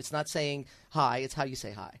love you. It's not saying hi, it's how you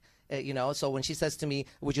say hi. You know, so when she says to me,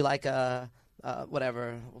 would you like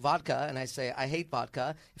whatever, vodka? And I say, I hate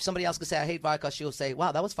vodka. If somebody else could say, I hate vodka, she'll say,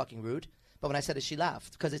 wow, that was fucking rude. But when I said it, she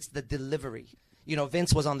laughed because it's the delivery. You know,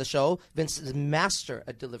 Vince was on the show. Vince is a master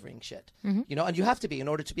at delivering shit. Mm-hmm. You know, and you have to be in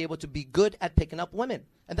order to be able to be good at picking up women.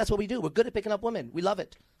 And that's what we do. We're good at picking up women. We love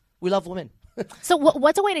it. We love women. So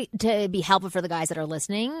what's a way to be helpful for the guys that are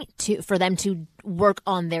listening for them to work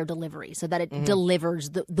on their delivery so that it delivers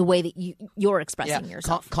the way that you're expressing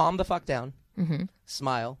yourself? Calm the fuck down. Mm-hmm.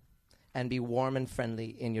 Smile. And be warm and friendly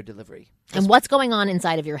in your delivery. And what's going on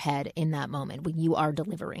inside of your head in that moment when you are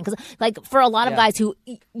delivering? Because, like, for a lot of guys who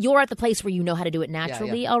you're at the place where you know how to do it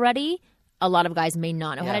naturally already, a lot of guys may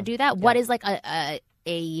not know how to do that. What is like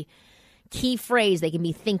a key phrase they can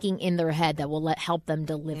be thinking in their head that will help them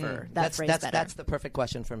deliver that phrase better? That's the perfect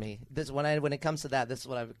question for me. When it comes to that, this is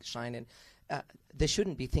what I shine in. They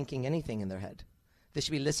shouldn't be thinking anything in their head. They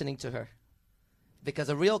should be listening to her, because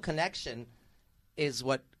a real connection is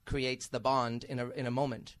what creates the bond in a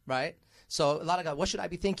moment, right? So a lot of guys, what should I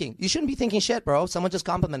be thinking? You shouldn't be thinking shit, bro. Someone just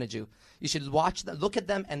complimented you. You should look at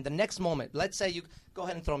them, and the next moment, let's say you go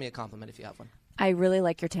ahead and throw me a compliment if you have one. I really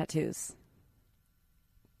like your tattoos.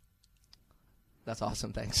 That's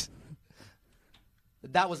awesome. Thanks.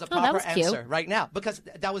 That was the proper answer cute. right now because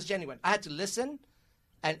that was genuine. I had to listen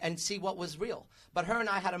and see what was real. But her and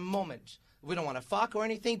I had a moment. We don't want to fuck or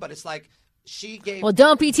anything, but it's like she gave... Well,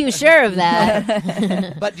 don't be too sure of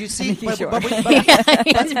that. But you see... He's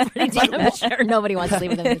pretty damn sure nobody wants to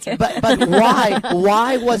sleep with him. But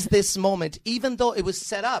why was this moment, even though it was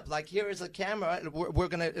set up, like here is a camera, we're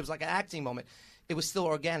gonna... It was like an acting moment. It was still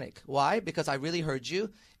organic. Why? Because I really heard you,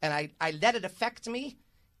 and I let it affect me,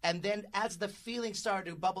 and then as the feeling started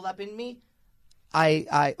to bubble up in me,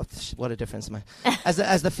 what a difference am I?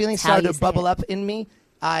 As the feeling started to bubble up in me,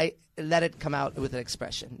 I let it come out with an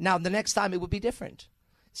expression. Now, the next time it would be different.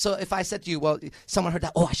 So if I said to you, well, someone heard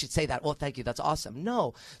that, oh, I should say that. Oh, thank you. That's awesome.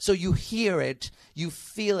 No. So you hear it, you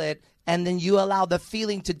feel it, and then you allow the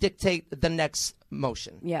feeling to dictate the next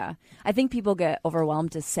motion. Yeah. I think people get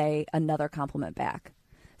overwhelmed to say another compliment back.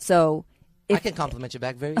 So I can compliment you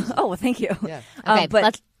back very easily. Oh, well, thank you. Yeah. Okay,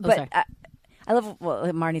 but I love,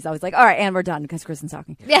 Marnie's always like, all right, and we're done because Kristen's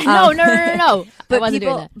talking. Yeah, no.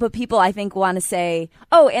 But people, I think, want to say,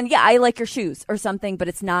 oh, and yeah, I like your shoes or something, but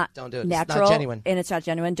it's not don't do it. natural. It's not genuine. And it's not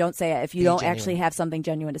genuine. Don't say it. If you don't actually have something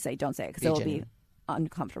genuine to say, don't say it because it will be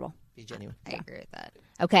uncomfortable. Be genuine. I agree with that.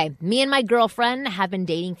 Okay, me and my girlfriend have been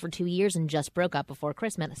dating for 2 years and just broke up before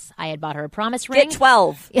Christmas. I had bought her a promise ring. Get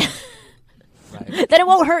 12. Right. Then it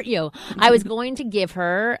won't hurt you. I was going to give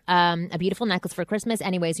her a beautiful necklace for Christmas.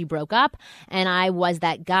 Anyways, you broke up, and I was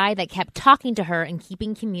that guy that kept talking to her and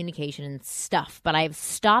keeping communication and stuff. But I've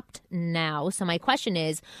stopped now. So my question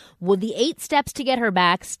is, would the 8 steps to get her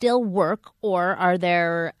back still work, or are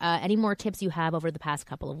there any more tips you have over the past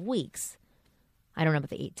couple of weeks? I don't know about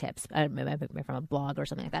the 8 tips. Maybe from a blog or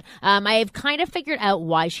something like that. I've kind of figured out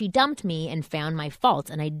why she dumped me and found my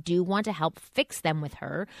faults, and I do want to help fix them with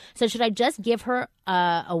her. So should I just give her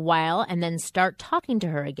a while and then start talking to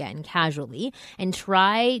her again casually and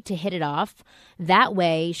try to hit it off? That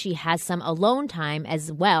way she has some alone time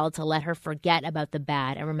as well to let her forget about the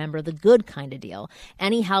bad and remember the good kind of deal.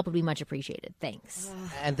 Any help would be much appreciated. Thanks.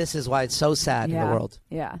 And this is why it's so sad in the world.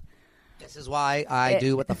 Yeah. This is why I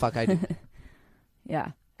do what the fuck I do.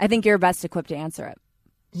 Yeah. I think you're best equipped to answer it.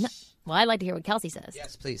 No. Well, I'd like to hear what Kelsey says.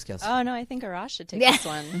 Yes, please, Kelsey. Oh, no, I think Arash should take this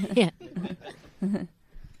one. Yeah.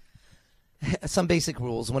 Some basic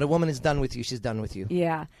rules. When a woman is done with you, she's done with you.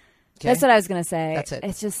 Yeah. Okay? That's what I was going to say. That's it.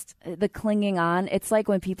 It's just the clinging on. It's like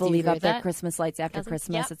when people leave up their Christmas lights after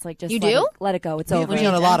Christmas. Yep. It's like just you do? Let it go. It's we over. agree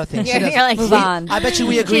on a lot of things. You're like, move on. I bet you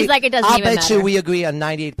we agree. She's like, it doesn't I even bet matter. you we agree on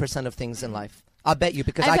 98% of things in life. I bet you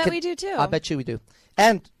because I bet we do too. I bet you we do.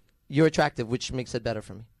 And you're attractive, which makes it better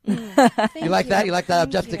for me. You like that? You like that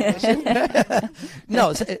objectification?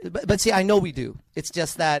 No, but see, I know we do. It's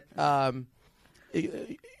just that I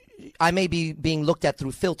may be being looked at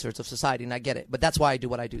through filters of society, and I get it. But that's why I do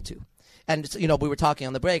what I do too. And we were talking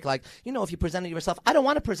on the break, like, if you presented yourself, I don't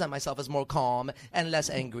want to present myself as more calm and less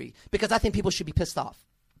angry because I think people should be pissed off.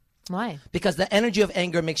 Why? Because the energy of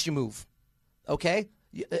anger makes you move. Okay.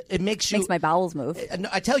 It makes my bowels move.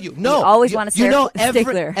 I tell you, no. You always want to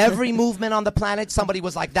every movement on the planet, somebody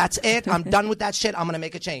was like, that's it. I'm done with that shit. I'm going to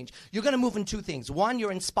make a change. You're going to move in 2 things. One,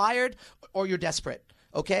 you're inspired or you're desperate.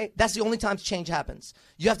 Okay? That's the only time change happens.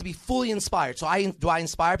 You have to be fully inspired. So do I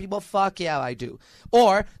inspire people? Fuck yeah, I do.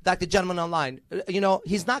 Or, like the gentleman online,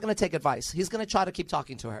 he's not going to take advice. He's going to try to keep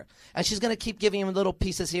talking to her. And she's going to keep giving him little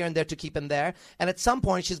pieces here and there to keep him there. And at some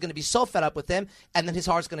point, she's going to be so fed up with him, and then his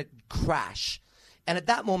heart's going to crash. And at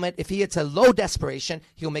that moment, if he hits a low desperation,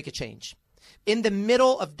 he'll make a change. In the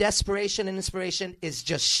middle of desperation and inspiration is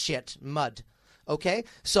just shit, mud. Okay?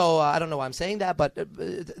 So I don't know why I'm saying that, but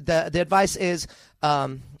the advice is, I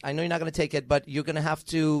know you're not going to take it, but you're going to have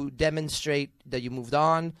to demonstrate that you moved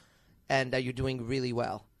on and that you're doing really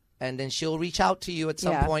well. And then she'll reach out to you at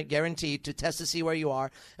some point, guaranteed, to test to see where you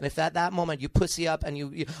are. And if at that moment you pussy up and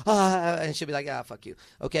and she'll be like, fuck you.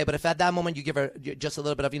 Okay, but if at that moment you give her just a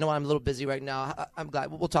little bit of, what, I'm a little busy right now. I'm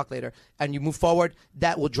glad. We'll talk later. And you move forward,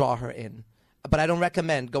 that will draw her in. But I don't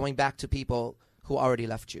recommend going back to people who already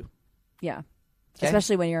left you. Yeah. Okay?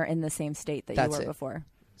 Especially when you're in the same state that you were before.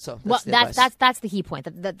 So that's the key point.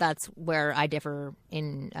 That's where I differ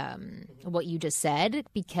in what you just said,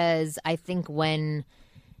 because I think when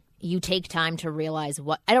you take time to realize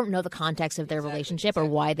I don't know the context of their relationship or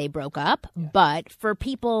why they broke up, but for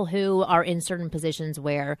people who are in certain positions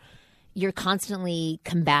where you're constantly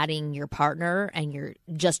combating your partner and you're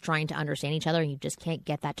just trying to understand each other and you just can't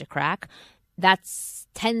get that to crack, that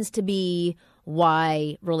tends to be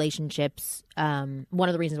why relationships, one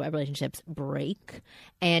of the reasons why relationships break.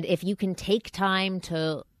 And if you can take time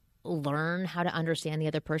to learn how to understand the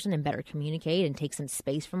other person and better communicate and take some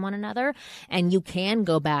space from one another, and you can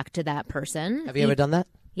go back to that person. Have you ever done that?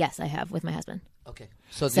 Yes, I have, with my husband. Okay.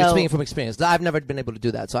 So you're speaking from experience. I've never been able to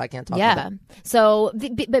do that, so I can't talk about it. So,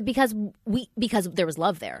 but because there was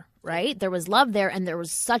love there, right? There was love there, and there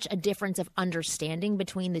was such a difference of understanding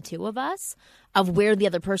between the two of us of where the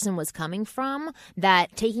other person was coming from,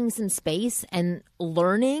 that taking some space and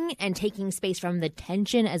learning and taking space from the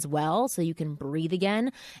tension as well, so you can breathe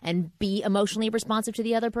again and be emotionally responsive to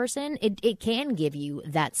the other person, it can give you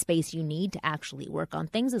that space you need to actually work on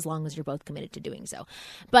things, as long as you're both committed to doing so.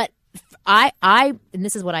 But and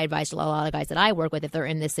this is what I advise to a lot of guys that I work with if they're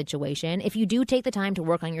in this situation. If you do take the time to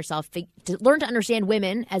work on yourself, to learn to understand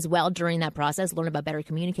women as well during that process, learn about better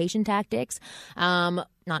communication tactics, I don't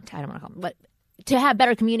want to call them, but to have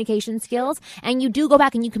better communication skills, and you do go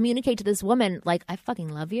back and you communicate to this woman, like, I fucking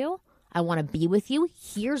love you. I want to be with you.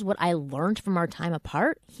 Here's what I learned from our time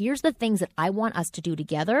apart. Here's the things that I want us to do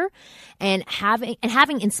together. And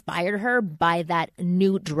having inspired her by that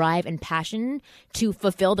new drive and passion to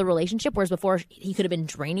fulfill the relationship, whereas before he could have been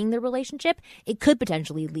draining the relationship, it could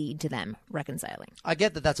potentially lead to them reconciling. I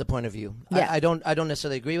get that that's a point of view. Yeah. I don't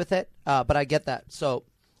necessarily agree with it, but I get that. So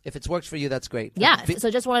if it's works for you, that's great. Yeah.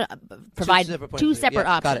 So just want to provide two separate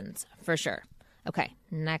options for sure. Okay.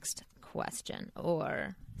 Next question.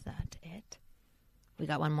 Or is that it? We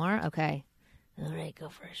got one more? Okay. All right, go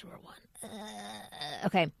for a short one.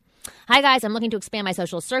 Okay. Hi, guys. I'm looking to expand my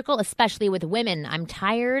social circle, especially with women. I'm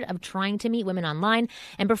tired of trying to meet women online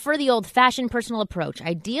and prefer the old-fashioned personal approach.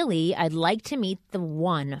 Ideally, I'd like to meet the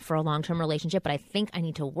one for a long-term relationship, but I think I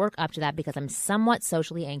need to work up to that because I'm somewhat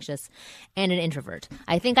socially anxious and an introvert.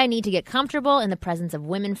 I think I need to get comfortable in the presence of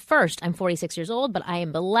women first. I'm 46 years old, but I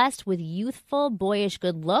am blessed with youthful, boyish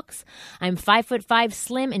good looks. I'm 5'5",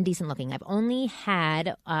 slim, and decent looking. I've only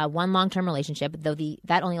had one long-term relationship, though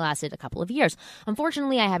that only lasted a couple of years.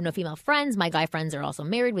 Unfortunately, I have no female friends. My guy friends are also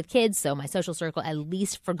married with kids, so my social circle, at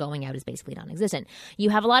least for going out, is basically non-existent. You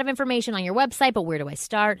have a lot of information on your website, but where do I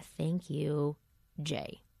start? Thank you,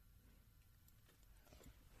 Jay.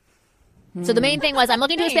 So the main thing was I'm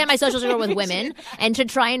looking to expand my social circle with women and to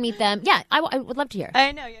try and meet them. Yeah, I would love to hear.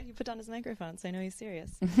 I know. Yeah, he put down his microphone, so I know he's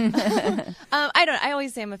serious. I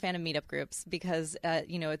always say I'm a fan of meetup groups because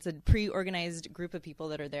it's a pre-organized group of people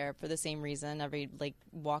that are there for the same reason, every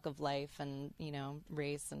walk of life and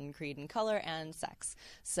race and creed and color and sex.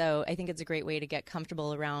 So I think it's a great way to get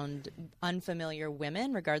comfortable around unfamiliar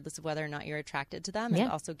women, regardless of whether or not you're attracted to them, and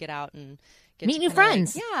also get out and meet new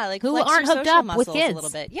friends. Who aren't hooked up with kids a little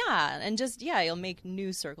bit. Yeah, and just you'll make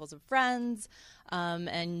new circles of friends,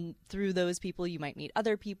 and through those people you might meet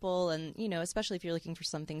other people, and especially if you're looking for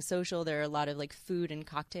something social, there are a lot of food and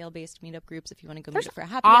cocktail based meetup groups if you want to go meet up for a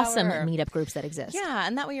happy hour. Awesome meetup groups that exist. Yeah,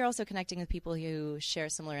 and that way you're also connecting with people who share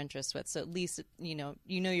similar interests with. So at least you're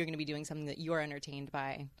going to be doing something that you're entertained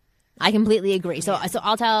by. I completely agree. So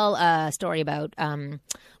I'll tell a story about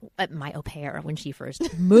my au pair when she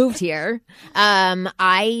first moved here.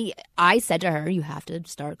 I said to her, you have to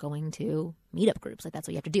start going to meetup groups. That's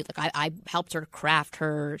what you have to do. I helped her craft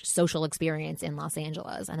her social experience in Los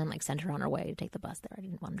Angeles and then sent her on her way to take the bus there. I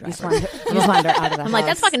didn't want to drive her. I just wanted her out of the house.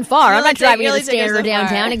 That's fucking far. I'm not driving you to Standard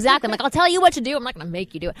downtown. Exactly. I'm I'll tell you what to do. I'm not going to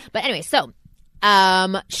make you do it. But anyway, so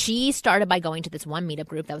she started by going to this one meetup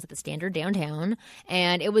group that was at the Standard downtown,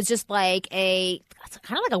 and it was just kind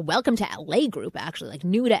of like a welcome to LA group, actually,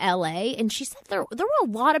 new to LA. And she said there were a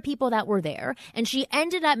lot of people that were there, and she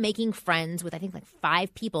ended up making friends with, I think,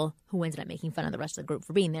 5 people who ended up making fun of the rest of the group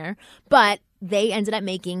for being there. But they ended up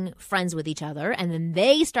making friends with each other, and then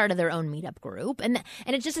they started their own meetup group, and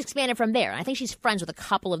it just expanded from there. And I think she's friends with a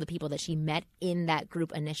couple of the people that she met in that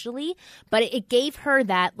group initially, but it gave her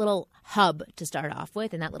that little hub to start off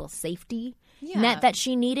with and that little safety net that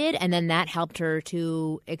she needed, and then that helped her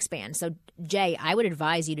to expand. So, Jay, I would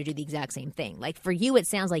advise you to do the exact same thing. For you, it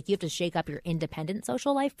sounds like you have to shake up your independent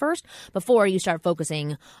social life first before you start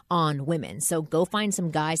focusing on women. So go find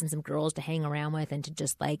some guys and some girls to hang around with and to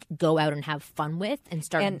just go out and have fun with and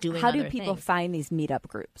start doing other things. How do people find these meetup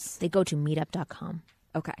groups? They go to meetup.com.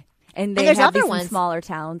 Okay. And there's have other ones in smaller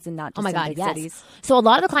towns and not just in big cities. So a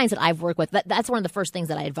lot of the clients that I've worked with, that's one of the first things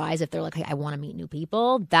that I advise if they're like, hey, I want to meet new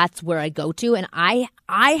people. That's where I go to. And I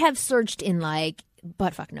have searched in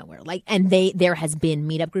buttfuck nowhere. And there has been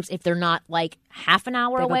meetup groups. If they're not half an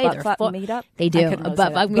hour away, they're meetup. They do a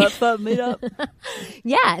buttfuck meetup.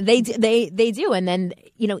 Yeah, they do. And then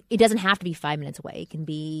it doesn't have to be 5 minutes away. It can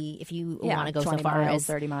be if you want to go so far as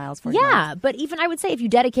 30 miles, 40 miles. Yeah, but even I would say if you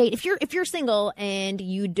dedicate, if you're single and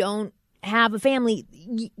you don't have a family,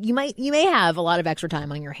 you may have a lot of extra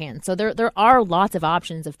time on your hands. So there are lots of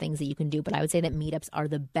options of things that you can do, but I would say that meetups are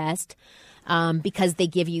the best because they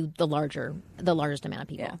give you the largest amount of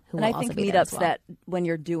people. Who and will I think also be there as meetups well. that when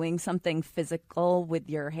you're doing something physical with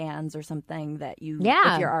your hands or something that you,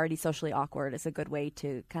 Yeah. if you're already socially awkward, it's a good way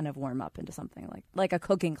to kind of warm up into something like a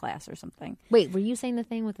cooking class or something. Wait, were you saying the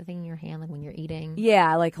thing with the thing in your hand, like when you're eating?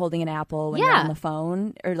 Yeah, like holding an apple when you're Yeah. on the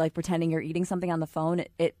phone, or like pretending you're eating something on the phone.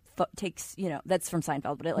 It takes, that's from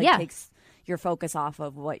Seinfeld, but it takes your focus off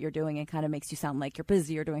of what you're doing and kind of makes you sound like you're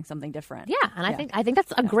busy or doing something different. Yeah, and I think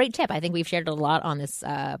that's a great tip. I think we've shared it a lot on this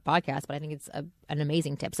podcast, but I think it's an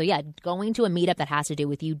amazing tip. So yeah, going to a meetup that has to do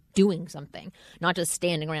with you doing something, not just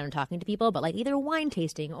standing around and talking to people, but like either wine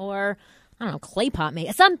tasting or I don't know, clay pot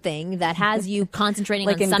make something that has you concentrating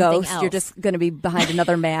like on in something Ghost, else. you're just going to be behind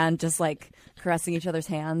another man, just like caressing each other's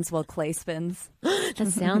hands while clay spins. That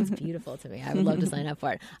sounds beautiful to me. I would love to sign up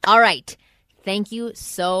for it. All right, thank you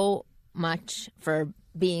so much for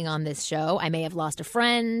being on this show. I may have lost a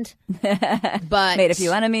friend, but made a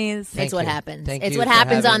few enemies. It's what happens. Thank it's you what for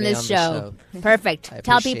happens having on me this on the show. show. Perfect. I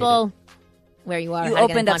Tell appreciate people where you are. You how to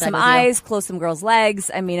get in opened up contact some with you. eyes, closed some girls'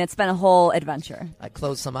 legs. I mean, it's been a whole adventure. I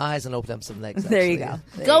closed some eyes and opened up some legs. There you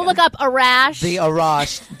actually. go. Go look up Arash. The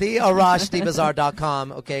Arash.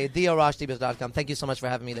 TheArashDBazaar.com. Okay, TheArashDBazaar.com. Thank you so much for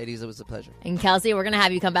having me, ladies. It was a pleasure. And Kelsey, we're going to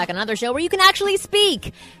have you come back on another show where you can actually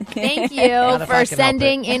speak. Thank you Not if I for can help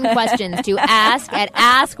sending in questions to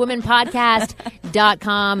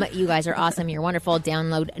ask@askwomenpodcast.com. You guys are awesome. You're wonderful.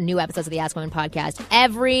 Download new episodes of the Ask Women podcast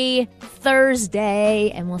every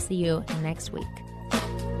Thursday, and we'll see you next week.